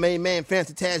 My main man,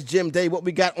 Fancy Taz, Jim Day, what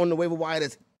we got on the waiver wire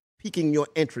that's piquing your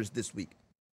interest this week?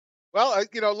 Well,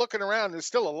 looking around, there's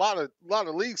still a lot of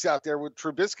leagues out there with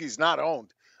Trubisky's not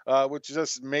owned, which is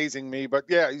just amazing me. But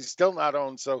yeah, he's still not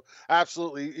owned, so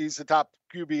absolutely, he's the top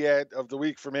QB ad of the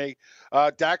week for me.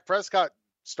 Dak Prescott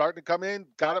starting to come in,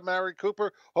 got to marry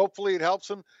Cooper. Hopefully, it helps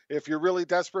him. If you're really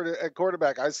desperate at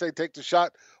quarterback, I say take the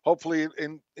shot. Hopefully,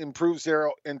 it improves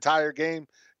their entire game,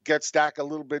 gets Dak a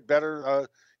little bit better.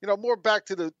 More back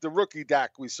to the rookie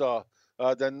Dak we saw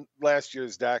than last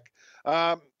year's Dak.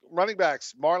 Running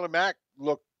backs, Marlon Mack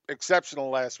looked exceptional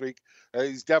last week.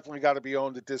 He's definitely got to be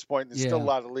owned at this point. There's still a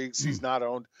lot of leagues he's not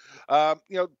owned.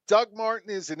 Doug Martin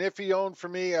is an iffy own for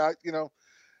me.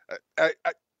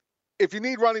 If you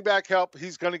need running back help,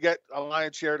 he's going to get a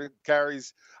lion's share to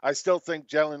carries. I still think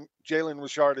Jalen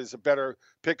Richard is a better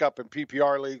pickup in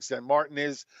PPR leagues than Martin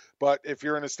is. But if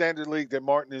you're in a standard league, then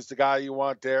Martin is the guy you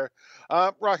want there.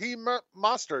 Raheem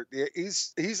Mostert,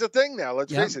 he's a thing now.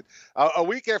 Let's face it. A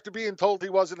week after being told he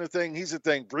wasn't a thing, he's a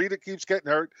thing. Breida keeps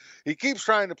getting hurt. He keeps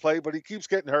trying to play, but he keeps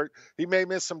getting hurt. He may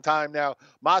miss some time now.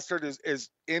 Mostert is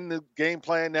in the game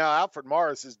plan now. Alfred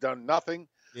Morris has done nothing.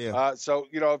 Yeah. So,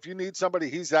 if you need somebody,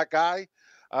 he's that guy.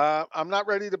 I'm not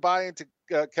ready to buy into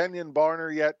Kenyon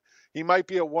Barner yet. He might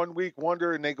be a 1 week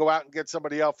wonder and they go out and get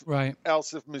somebody else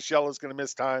if Michelle is going to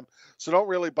miss time. So don't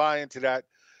really buy into that.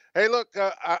 Hey, look,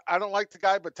 I don't like the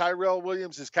guy, but Tyrell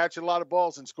Williams is catching a lot of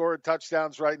balls and scoring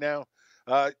touchdowns right now.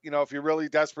 If you're really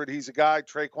desperate, he's a guy.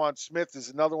 Traquan Smith is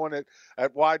another one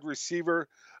at wide receiver.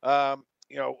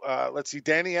 Let's see.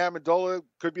 Danny Amendola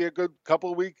could be a good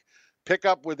couple of week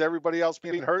pickup with everybody else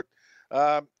being hurt.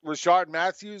 Rashard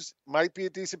Matthews might be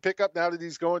a decent pickup now that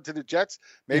he's going to the Jets.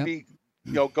 Maybe,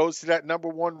 goes to that number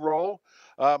one role.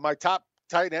 My top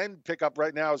tight end pickup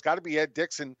right now has got to be Ed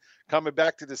Dixon coming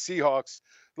back to the Seahawks.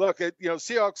 Look,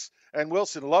 Seahawks and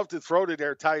Wilson love to throw to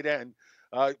their tight end.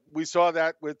 We saw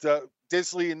that with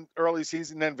Disley in early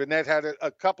season. Then Vanette had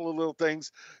a couple of little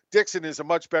things. Dixon is a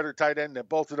much better tight end than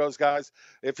both of those guys.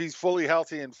 If he's fully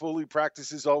healthy and fully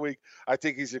practices all week, I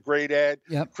think he's a great ad.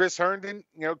 Yep. Chris Herndon,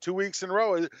 2 weeks in a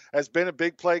row, has been a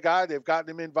big play guy. They've gotten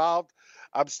him involved.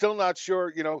 I'm still not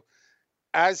sure,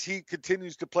 as he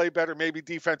continues to play better, maybe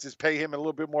defenses pay him a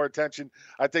little bit more attention.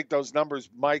 I think those numbers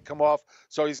might come off.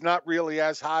 So he's not really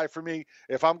as high for me.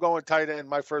 If I'm going tight end,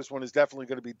 my first one is definitely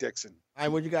going to be Dixon. All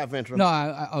right, what you got, Ventura? No,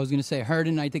 I was going to say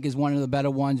Herndon, I think, is one of the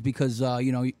better ones because,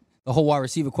 the whole wide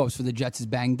receiver corps for the Jets is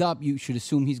banged up. You should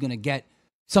assume he's going to get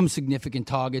some significant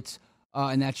targets,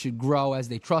 and that should grow as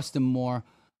they trust him more.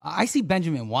 I see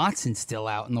Benjamin Watson still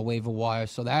out in the waiver wire,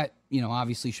 so that,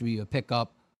 obviously should be a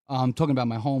pickup. I'm talking about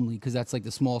my home league because that's like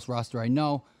the smallest roster I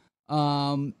know.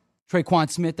 Traquan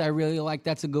Smith, I really like.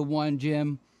 That's a good one,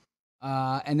 Jim.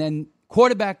 And then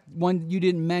Quarterback one you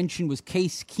didn't mention was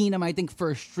Case Keenum, I think,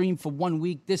 for a stream for 1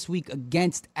 week. This week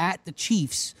at the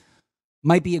Chiefs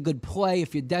might be a good play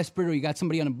if you're desperate or you got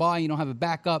somebody on a bye and you don't have a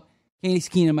backup. Case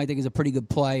Keenum, I think, is a pretty good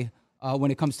play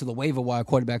when it comes to the waiver wire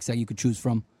quarterbacks that you could choose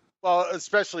from. Well,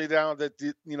 especially now that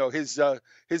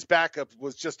his backup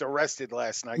was just arrested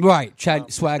last night. Right,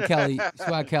 Swag Kelly.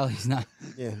 Swag Kelly's not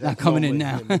coming in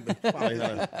now.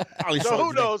 So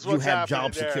who knows what's you have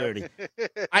job there. security.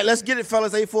 All right, let's get it,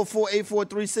 fellas.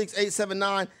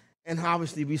 844-843-6879. And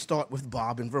obviously, we start with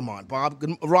Bob in Vermont. Bob,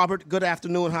 Robert, good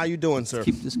afternoon. How you doing, sir?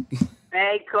 Keep this.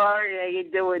 Hey, Corey, how you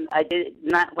doing? I did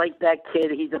not like that kid.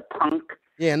 He's a punk.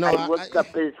 Yeah, no, I looked up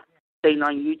his thing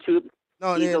on YouTube.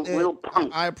 No, he's a real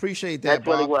punk. I appreciate that, That's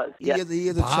Bob. what he was. Yeah. He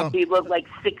is a chump. He looked like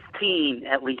 16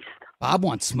 at least. Bob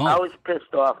wants smoke. I was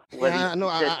pissed off.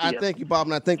 I thank you, Bob,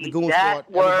 and I thank the Goon That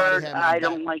Squad. word, I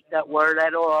don't like that word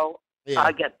at all. Yeah.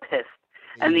 I get pissed.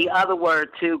 Yeah. And the other word,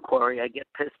 too, Corey, I get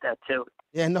pissed at, too.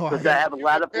 Yeah, no. Because I have a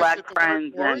lot of black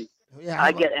friends, and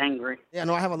I get angry. Yeah,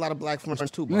 no, I have a lot of black friends,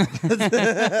 too, Bob.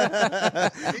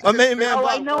 My main man,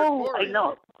 Bob. I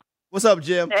know. What's up,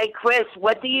 Jim? Hey, Chris,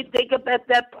 what do you think about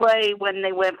that play when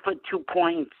they went for 2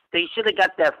 points? They should have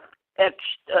got that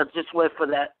just went for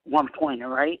that 1 pointer,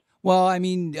 right? Well, I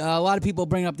mean, a lot of people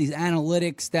bring up these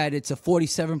analytics that it's a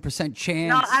 47%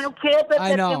 chance. No, I don't care about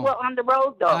that. They were on the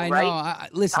road, though, I right? know.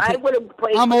 Listen, I would have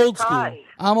played I'm for old the school. tie.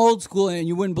 I'm old school, and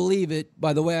you wouldn't believe it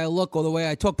by the way I look or the way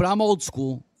I talk, but I'm old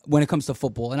school when it comes to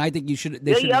football, and I think You're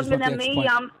younger than me.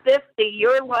 I'm 50.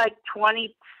 You're like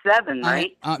 27,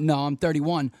 right? No, I'm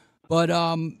 31. But,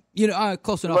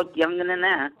 close enough. Look younger than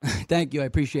that. Thank you. I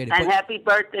appreciate it. And happy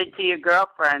birthday to your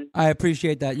girlfriend. I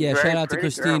appreciate that. Yeah, shout out to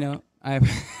Christina. How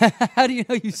do you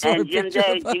know you saw and her Jim picture?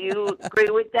 Day, do you agree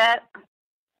with that?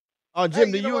 Oh,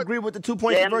 Jim, do you agree with the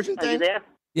 2-point conversion thing? Are you there?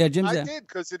 Yeah, Jim's there. I did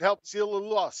because it helped seal a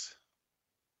loss.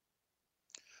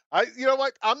 You know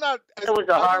what? I'm not. It was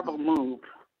a horrible move.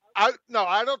 I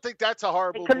don't think that's a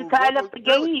horrible move. They could have tied up the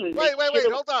game. Wait,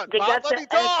 hold on. They Bob, got let me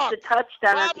talk. the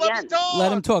touchdown Bob, at the let end. me talk.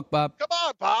 Let him talk, Bob. Come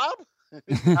on, Bob.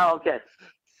 Oh, okay.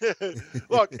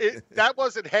 Look, that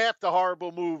wasn't half the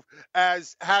horrible move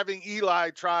as having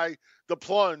Eli try the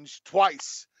plunge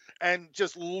twice and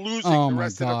just losing the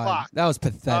rest of the clock. That was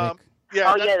pathetic.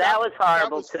 That was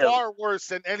horrible too. That was far worse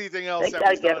than anything else. They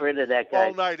gotta get rid of that guy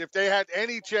all night. If they had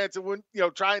any chance of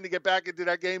trying to get back into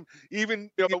that game, even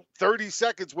 30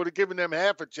 seconds would have given them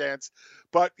half a chance.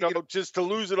 But just to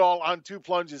lose it all on 2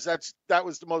 plunges, that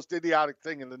was the most idiotic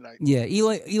thing in the night. Yeah,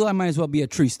 Eli might as well be a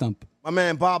tree stump. My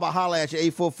man Bob, I'll holler at you.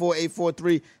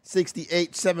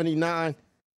 844-843-6879.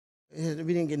 We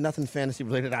didn't get nothing fantasy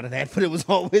related out of that, but it was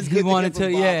always good. He wanted to,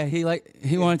 Bob.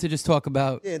 he wanted to just talk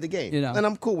about the game, and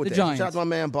I'm cool with that. Giants. Shout out to my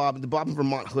man Bob. The Bob in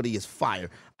Vermont hoodie is fire.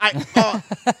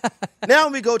 Now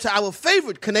we go to our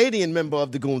favorite Canadian member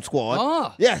of the Goon Squad.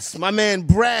 Oh. Yes, my man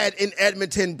Brad in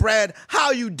Edmonton. Brad,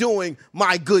 how you doing,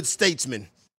 my good statesman?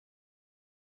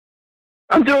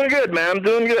 I'm doing good, man. I'm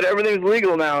doing good. Everything's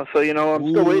legal now, so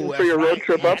I'm still waiting for your road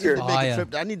trip up here.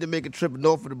 I need to make a trip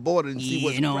north of the border and see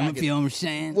what's cracking. You know what I'm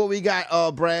saying? What we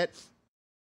got, Brad?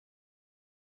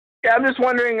 Yeah, I'm just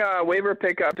wondering, waiver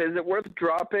pickup, is it worth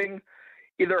dropping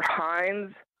either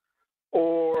Hines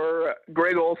or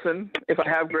Greg Olsen if I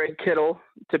have Greg Kittle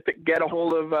to get a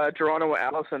hold of Geronimo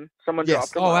Allison? Someone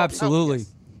dropped him. Oh, absolutely.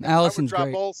 Allison's drop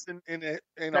great. Olsen is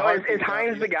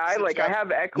Hines the guy? Like, I have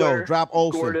Eckler, No, drop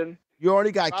Olsen. Gordon. You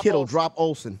already got Kittle. Drop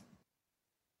Olsen.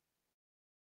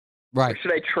 Right. Or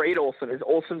should I trade Olsen? Is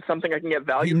Olsen something I can get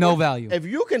value No for? value. If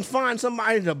you can find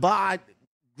somebody to buy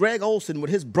Greg Olsen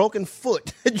with his broken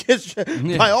foot, just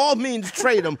by all means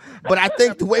trade him. But I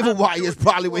think the waiver wire is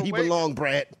probably where he belongs,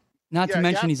 Brad. Not to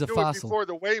mention he's a do fossil. It before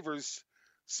the waivers.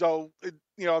 So,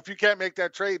 if you can't make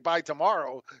that trade by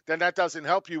tomorrow, then that doesn't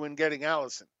help you in getting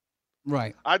Allison.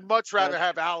 Right. I'd much rather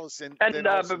have Allison than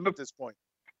Olsen at this point.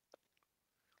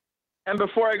 And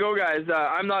before I go, guys,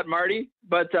 I'm not Marty,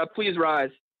 but please rise.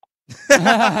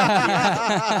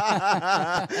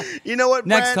 You know what,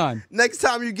 Brad? Next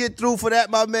time you get through for that,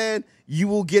 my man, you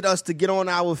will get us to get on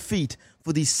our feet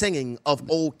for the singing of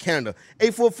Old Canada.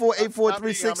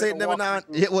 844-843-6879.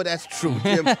 Yeah, well, that's true,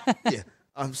 Jim. Yeah.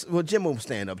 Jim won't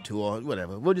stand up to or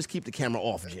whatever. We'll just keep the camera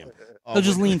off, Jim. He'll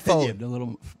just lean forward a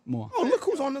little more. Oh, look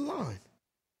who's on the line.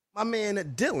 My man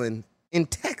Dylan in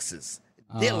Texas.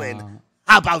 Dylan,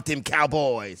 how about them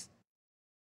Cowboys?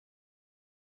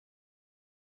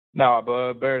 No, I'm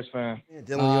a Bears fan. Yeah,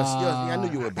 Dylan, I knew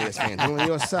you were a Bears fan. Dylan,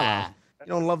 you're a sellout.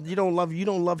 You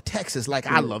don't love Texas like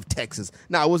I love Texas.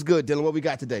 Nah, what's good, Dylan? What we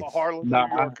got today? A Harlem New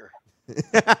Yorker.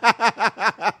 Yeah.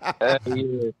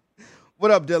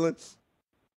 What up, Dylan?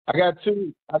 I got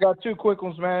two quick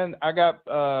ones, man. I got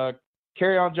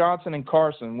Kerryon Johnson and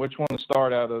Carson. Which one to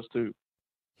start out of those two?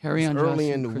 Kerryon early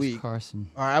Johnson, in the Chris week.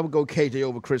 Carson. All right, I would go KJ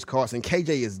over Chris Carson. KJ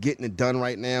is getting it done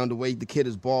right now. The way the kid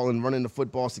is balling, running the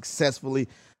football successfully.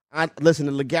 Listen,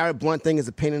 the LeGarrette Blount thing is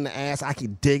a pain in the ass. I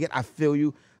can dig it. I feel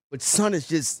you. But Son is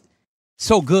just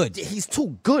so good. He's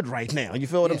too good right now. You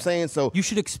feel what I'm saying? So you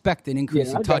should expect an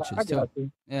increase in touches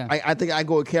too. Yeah, I think I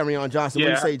go with Kerryon Johnson. What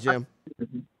do you say, Jim?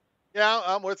 Yeah,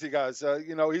 I'm with you guys.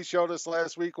 He showed us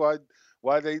last week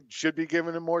why they should be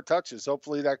giving him more touches.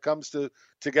 Hopefully that comes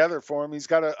together for him. He's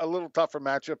got a little tougher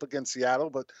matchup against Seattle,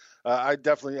 but I'd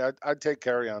take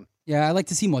Kerryon. Yeah, I'd like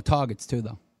to see more targets too,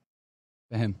 though,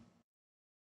 for him.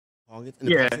 Targets in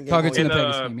the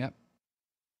passing game. Yep.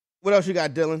 What else you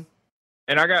got, Dylan?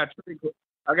 And I got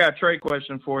a trade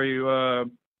question for you.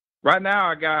 Right now,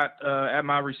 I got at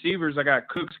my receivers, I got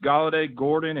Cooks, Golladay,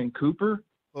 Gordon, and Cooper.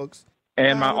 Cooks.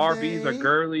 And my RBs are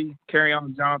Gurley,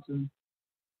 Kerryon Johnson.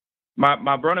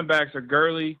 My running backs are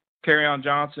Gurley, Kerryon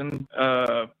Johnson,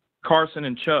 Carson,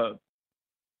 and Chubb.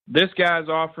 This guy's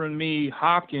offering me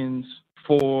Hopkins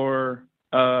for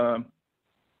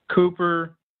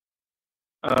Cooper,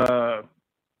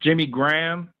 Jimmy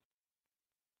Graham,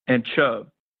 and Chubb.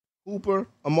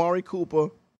 Amari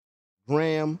Cooper,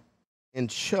 Graham, and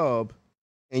Chubb,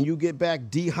 and you get back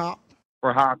D-Hop?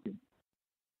 For Hopkins.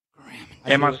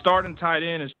 And my starting tight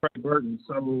end is Trey Burton.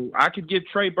 So I could give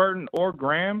Trey Burton or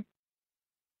Graham,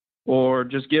 or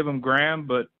just give him Graham,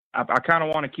 but I kind of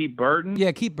want to keep Burton.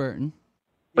 Yeah, keep Burton.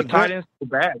 But tight end's so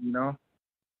bad, you know.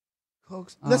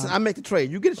 Folks, listen, I make the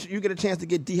trade. You get a chance to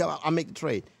get D-Hop, I make the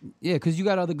trade. Yeah, because you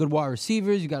got other good wide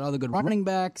receivers. You got other good running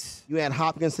backs. You add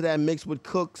Hopkins to that mix with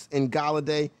Cooks and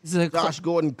Golladay. Josh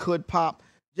Gordon could pop.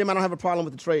 Jim, I don't have a problem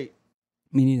with the trade.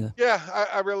 Me neither. Yeah,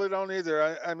 I really don't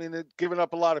either. I mean, giving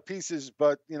up a lot of pieces,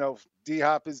 but,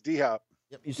 D-Hop is D-Hop.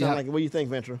 Yep, you sound like it. What do you think,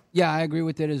 Ventura? Yeah, I agree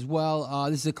with it as well.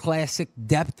 This is a classic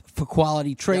depth for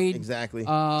quality trade. Yep, exactly.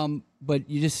 But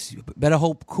you just better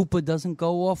hope Cooper doesn't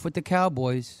go off with the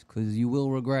Cowboys because you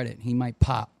will regret it. He might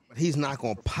pop. But he's not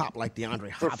going to pop like DeAndre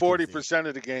Hopkins. For 40%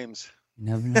 of the games. You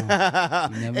never know.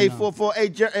 844. Hey,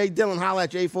 Dylan, holla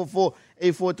at you.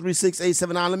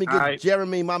 844-843-6879. Let me get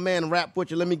Jeremy, my man, Rap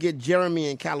Butcher. Let me get Jeremy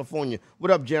in California.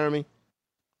 What up, Jeremy?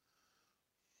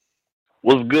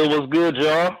 What's good,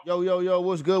 y'all? Yo,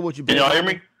 what's good with you? Can y'all hear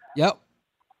me? Yep.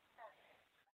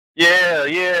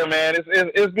 Yeah, man.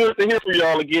 It's good to hear from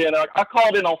y'all again. I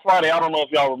called in on Friday. I don't know if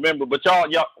y'all remember, but y'all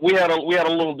we had a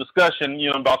little discussion,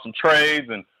 about some trades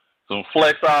and some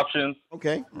flex options.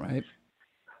 Okay. Right.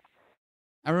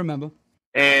 I remember.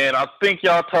 And I think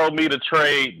y'all told me to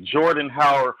trade Jordan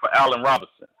Howard for Allen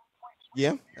Robinson.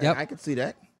 Yeah, yep. I can see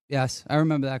that. Yes, I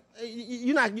remember that.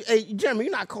 Jeremy,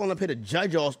 you're not calling up here to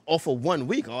judge us off of 1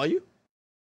 week, are you?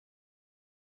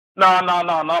 No, not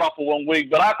off of 1 week.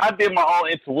 But I did my own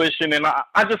intuition, and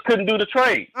I just couldn't do the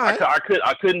trade. Right.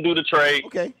 I couldn't do the trade.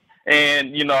 Okay.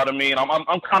 And you know what I mean.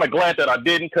 I'm kind of glad that I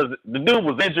didn't because the dude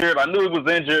was injured. I knew he was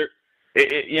injured.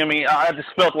 I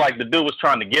just felt like the dude was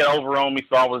trying to get over on me,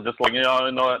 so I was just like,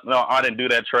 no, I didn't do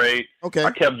that trade. Okay.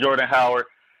 I kept Jordan Howard,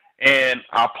 and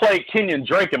I played Kenyon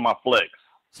Drake in my flex.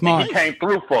 Smart. And he came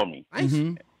through for me. Nice.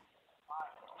 Mm-hmm.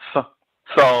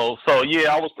 So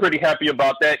yeah, I was pretty happy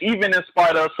about that. Even in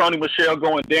spite of Sonny Michel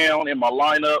going down in my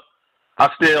lineup, I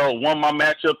still won my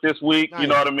matchup this week. Nice. You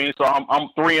know what I mean? So I'm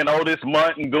 3-0 this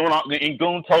month in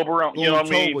Goontober. You know what I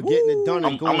mean? We're getting it done.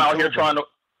 I'm out here trying to.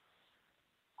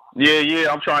 Yeah,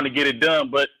 I'm trying to get it done.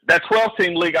 But that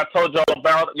 12-team league I told y'all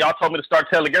about, y'all told me to start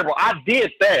Taylor Gabriel. I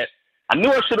did that. I knew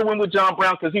I should have went with John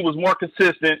Brown because he was more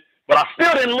consistent, but I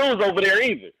still didn't lose over there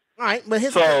either. All right, but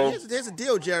here's the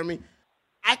deal, Jeremy.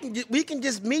 Me,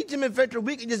 Jim, and Ventura,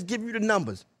 we can just give you the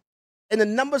numbers. And the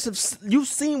numbers you've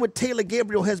seen what Taylor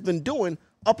Gabriel has been doing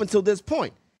up until this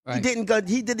point. Right. He didn't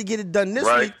get it done this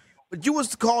week, but you was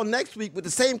to call next week with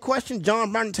the same question,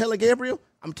 John Brown and Taylor Gabriel.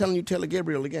 I'm telling you Taylor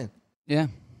Gabriel again. Yeah.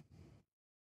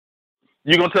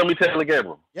 You gonna tell me Taylor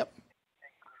Gabriel? Yep.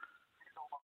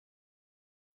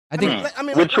 I think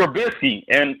with Trubisky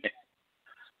and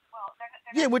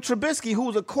with Trubisky,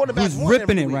 who's a quarterback, who's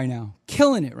ripping it right now,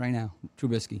 killing it right now.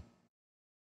 Trubisky.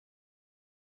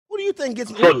 Who do you think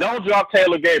gets? So don't drop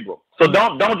Taylor Gabriel. So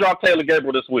don't drop Taylor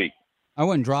Gabriel this week. I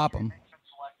wouldn't drop him.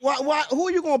 Why? Who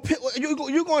are you going to pick? You're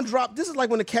going to drop? This is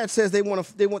like when the Cat says they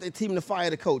want their team to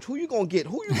fire the coach. Who you going to get?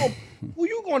 Who are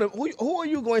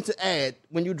you going to add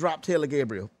when you drop Taylor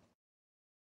Gabriel?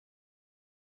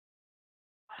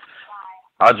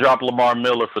 I dropped Lamar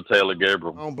Miller for Taylor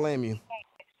Gabriel. I don't blame you.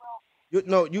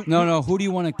 No. Who do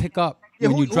you want to pick up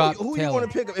when you drop Taylor? Who you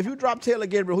want to pick up? If you drop Taylor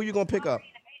Gabriel, who you going to pick up?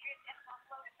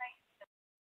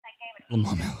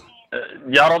 Lamar Miller.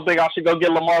 Y'all don't think I should go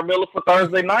get Lamar Miller for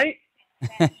Thursday night?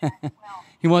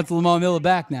 He wants Lamar Miller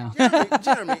back now.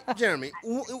 Jeremy,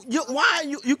 why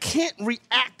you can't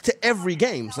react to every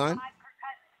game, son?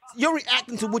 You're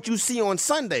reacting to what you see on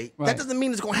Sunday. Right. That doesn't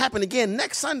mean it's going to happen again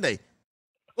next Sunday.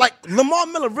 Like, Lamar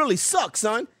Miller really sucks,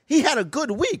 son. He had a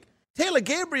good week. Taylor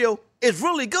Gabriel is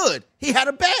really good. He had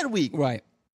a bad week. Right.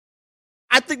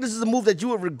 I think this is a move that you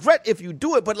would regret if you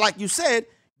do it, but like you said,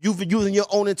 you've been using your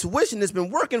own intuition. It's been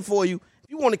working for you. If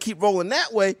you want to keep rolling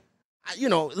that way,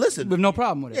 listen. We have no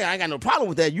problem with it. Yeah, I got no problem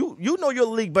with that. You know your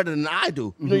league better than I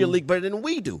do. You know your league better than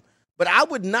we do. But I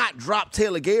would not drop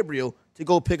Taylor Gabriel to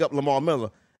go pick up Lamar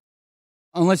Miller.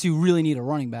 Unless you really need a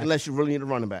running back.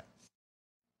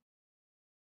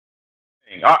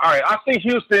 All right, I see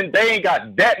Houston, they ain't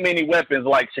got that many weapons.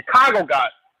 Like Chicago got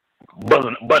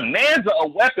bonanza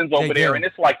of weapons over there, and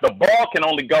it's like the ball can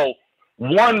only go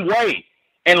one way.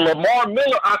 And Lamar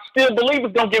Miller, I still believe,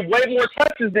 is going to get way more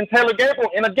touches than Taylor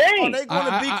Gabriel in a game. They're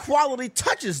going to be quality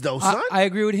touches, though, son. I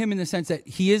agree with him in the sense that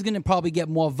he is going to probably get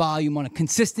more volume on a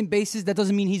consistent basis. That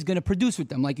doesn't mean he's going to produce with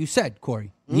them, like you said,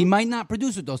 Corey. He might not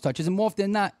produce with those touches, and more often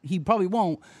than not, he probably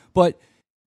won't. But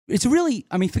it's really,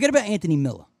 forget about Anthony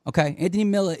Miller, okay? Anthony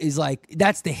Miller is like,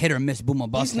 that's the hit or miss, boom or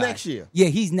bust. He's guy. next year. Yeah,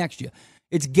 he's next year.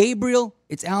 It's Gabriel,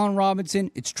 it's Allen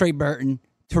Robinson, it's Trey Burton,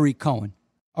 Tariq Cohen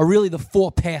are really the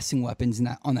four passing weapons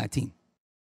on that team.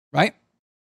 Right?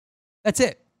 That's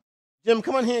it. Jim,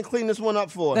 come on here and clean this one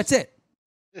up for us. That's it.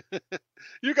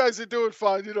 You guys are doing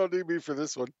fine. You don't need me for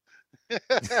this one. Jim,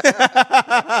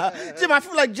 I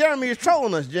feel like Jeremy is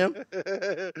trolling us, Jim.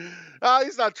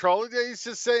 He's not trolling. He's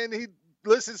just saying he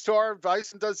listens to our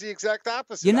advice and does the exact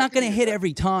opposite. You're not going to hit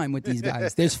every time with these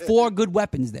guys. There's four good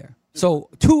weapons there. So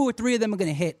 2 or 3 of them are going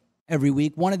to hit every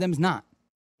week. One of them's not.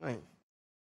 Right.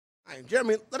 All right,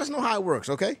 Jeremy, let us know how it works,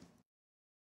 okay?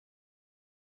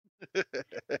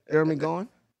 Jeremy gone?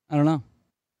 I don't know.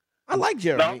 I like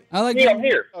Jeremy. No. I like I'm Jeremy.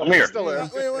 here. I'm here.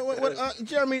 Wait,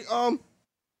 Jeremy,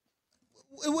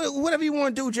 whatever you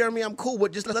want to do, Jeremy, I'm cool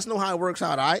with. Just let us know how it works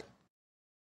out, all right?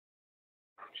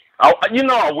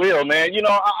 I will, man.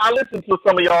 I listen to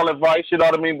some of y'all advice, you know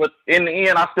what I mean? But in the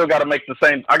end, I still got to make the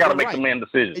man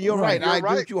decision. You're right. I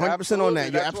agree with you 100% on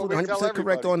that. You're absolutely 100%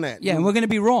 correct on that. Yeah, and we're going to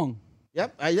be wrong.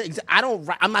 Yep. I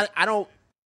don't.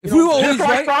 If we were always just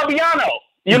like right, Fabiano.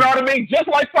 You know what I mean? Just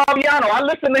like Fabiano. I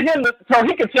listen to him so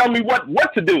he can tell me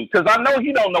what to do, because I know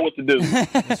he don't know what to do.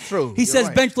 That's true. He says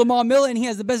bench Lamar Miller, and he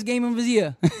has the best game of his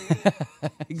year.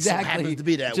 Exactly. So happens to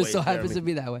be that way. Just so happens to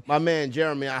be that way. My man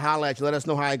Jeremy, I holler at you. Let us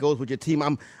know how it goes with your team.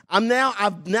 I'm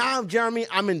now Jeremy.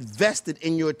 I'm invested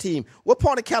in your team. What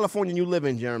part of California you live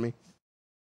in, Jeremy?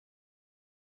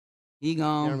 He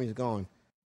gone. Jeremy's gone.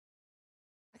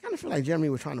 I kind of feel like Jeremy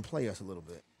was trying to play us a little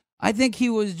bit. I think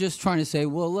he was just trying to say,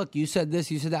 well, look, you said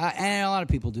this, you said that. And a lot of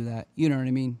people do that. You know what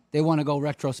I mean? They want to go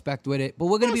retrospect with it. But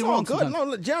we're going to be wrong sometimes. No,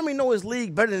 look, Jeremy know his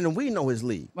league better than we know his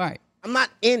league. Right. I'm not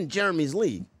in Jeremy's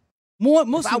league.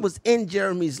 If I was in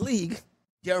Jeremy's league,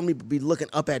 Jeremy would be looking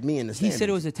up at me in the standings. He said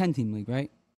it was a 10-team league, right?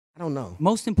 I don't know.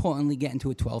 Most importantly, get into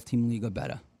a 12-team league or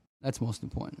better. That's most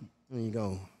important. There you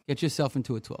go. Get yourself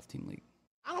into a 12-team league.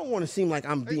 I don't want to seem like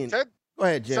I'm being... Go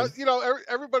ahead, Jim. So,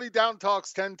 everybody down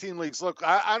talks 10-team leagues. Look,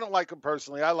 I don't like them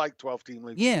personally. I like 12-team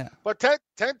leagues. Yeah. But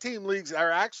 10-team leagues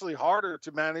are actually harder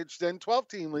to manage than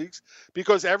 12-team leagues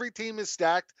because every team is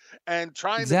stacked, and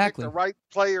trying to pick the right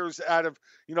players out of,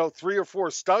 3 or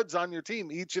 4 studs on your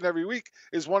team each and every week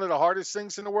is one of the hardest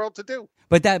things in the world to do.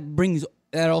 But that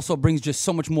also brings just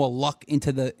so much more luck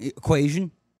into the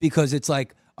equation, because it's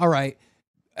like, all right,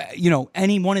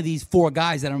 any one of these 4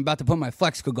 guys that I'm about to put in my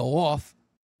flex could go off.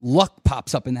 Luck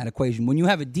pops up in that equation. When you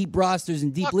have a deep rosters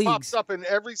and deep luck leagues, pops up in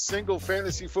every single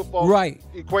fantasy football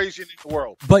equation in the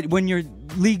world. But when your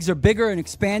leagues are bigger and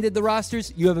expanded the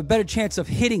rosters, you have a better chance of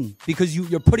hitting because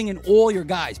you're putting in all your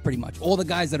guys, pretty much all the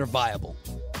guys that are viable.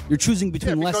 You're choosing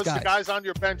between less guys. Because the guys on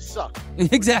your bench suck.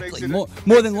 Exactly. More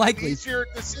than likely. Easier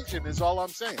decision is all I'm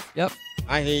saying. Yep. All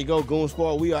right, here you go, Goon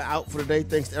Squad. We are out for the day.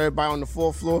 Thanks to everybody on the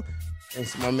 4th floor.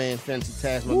 Thanks to my man Fantasy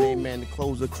Taz, my main man, the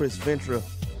closer, Chris Ventura.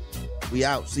 We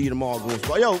out. See you tomorrow, Goon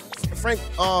Squad. Yo, Frank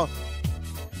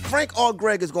or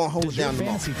Greg is going to hold us down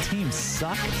tomorrow. Does your fantasy team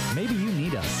suck? Maybe you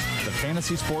need us. The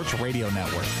Fantasy Sports Radio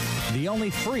Network. The only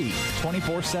free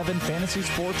 24/7 Fantasy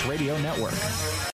Sports Radio Network.